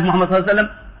since the time of Muhammad sallallahu alaihi wasallam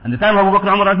and the time of Abu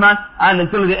Bakr, Umar, Uthman, and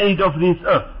until the end of this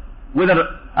earth, whether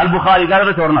Al-Bukhari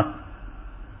gathered it or not.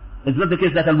 It's not the case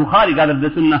that Al-Bukhari gathered the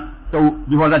Sunnah, so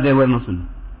before that there were no Sunnah.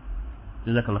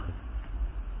 Jazakallah khair.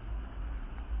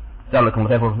 Jazakallah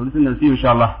khair for listening, and see you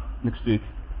inshallah next week.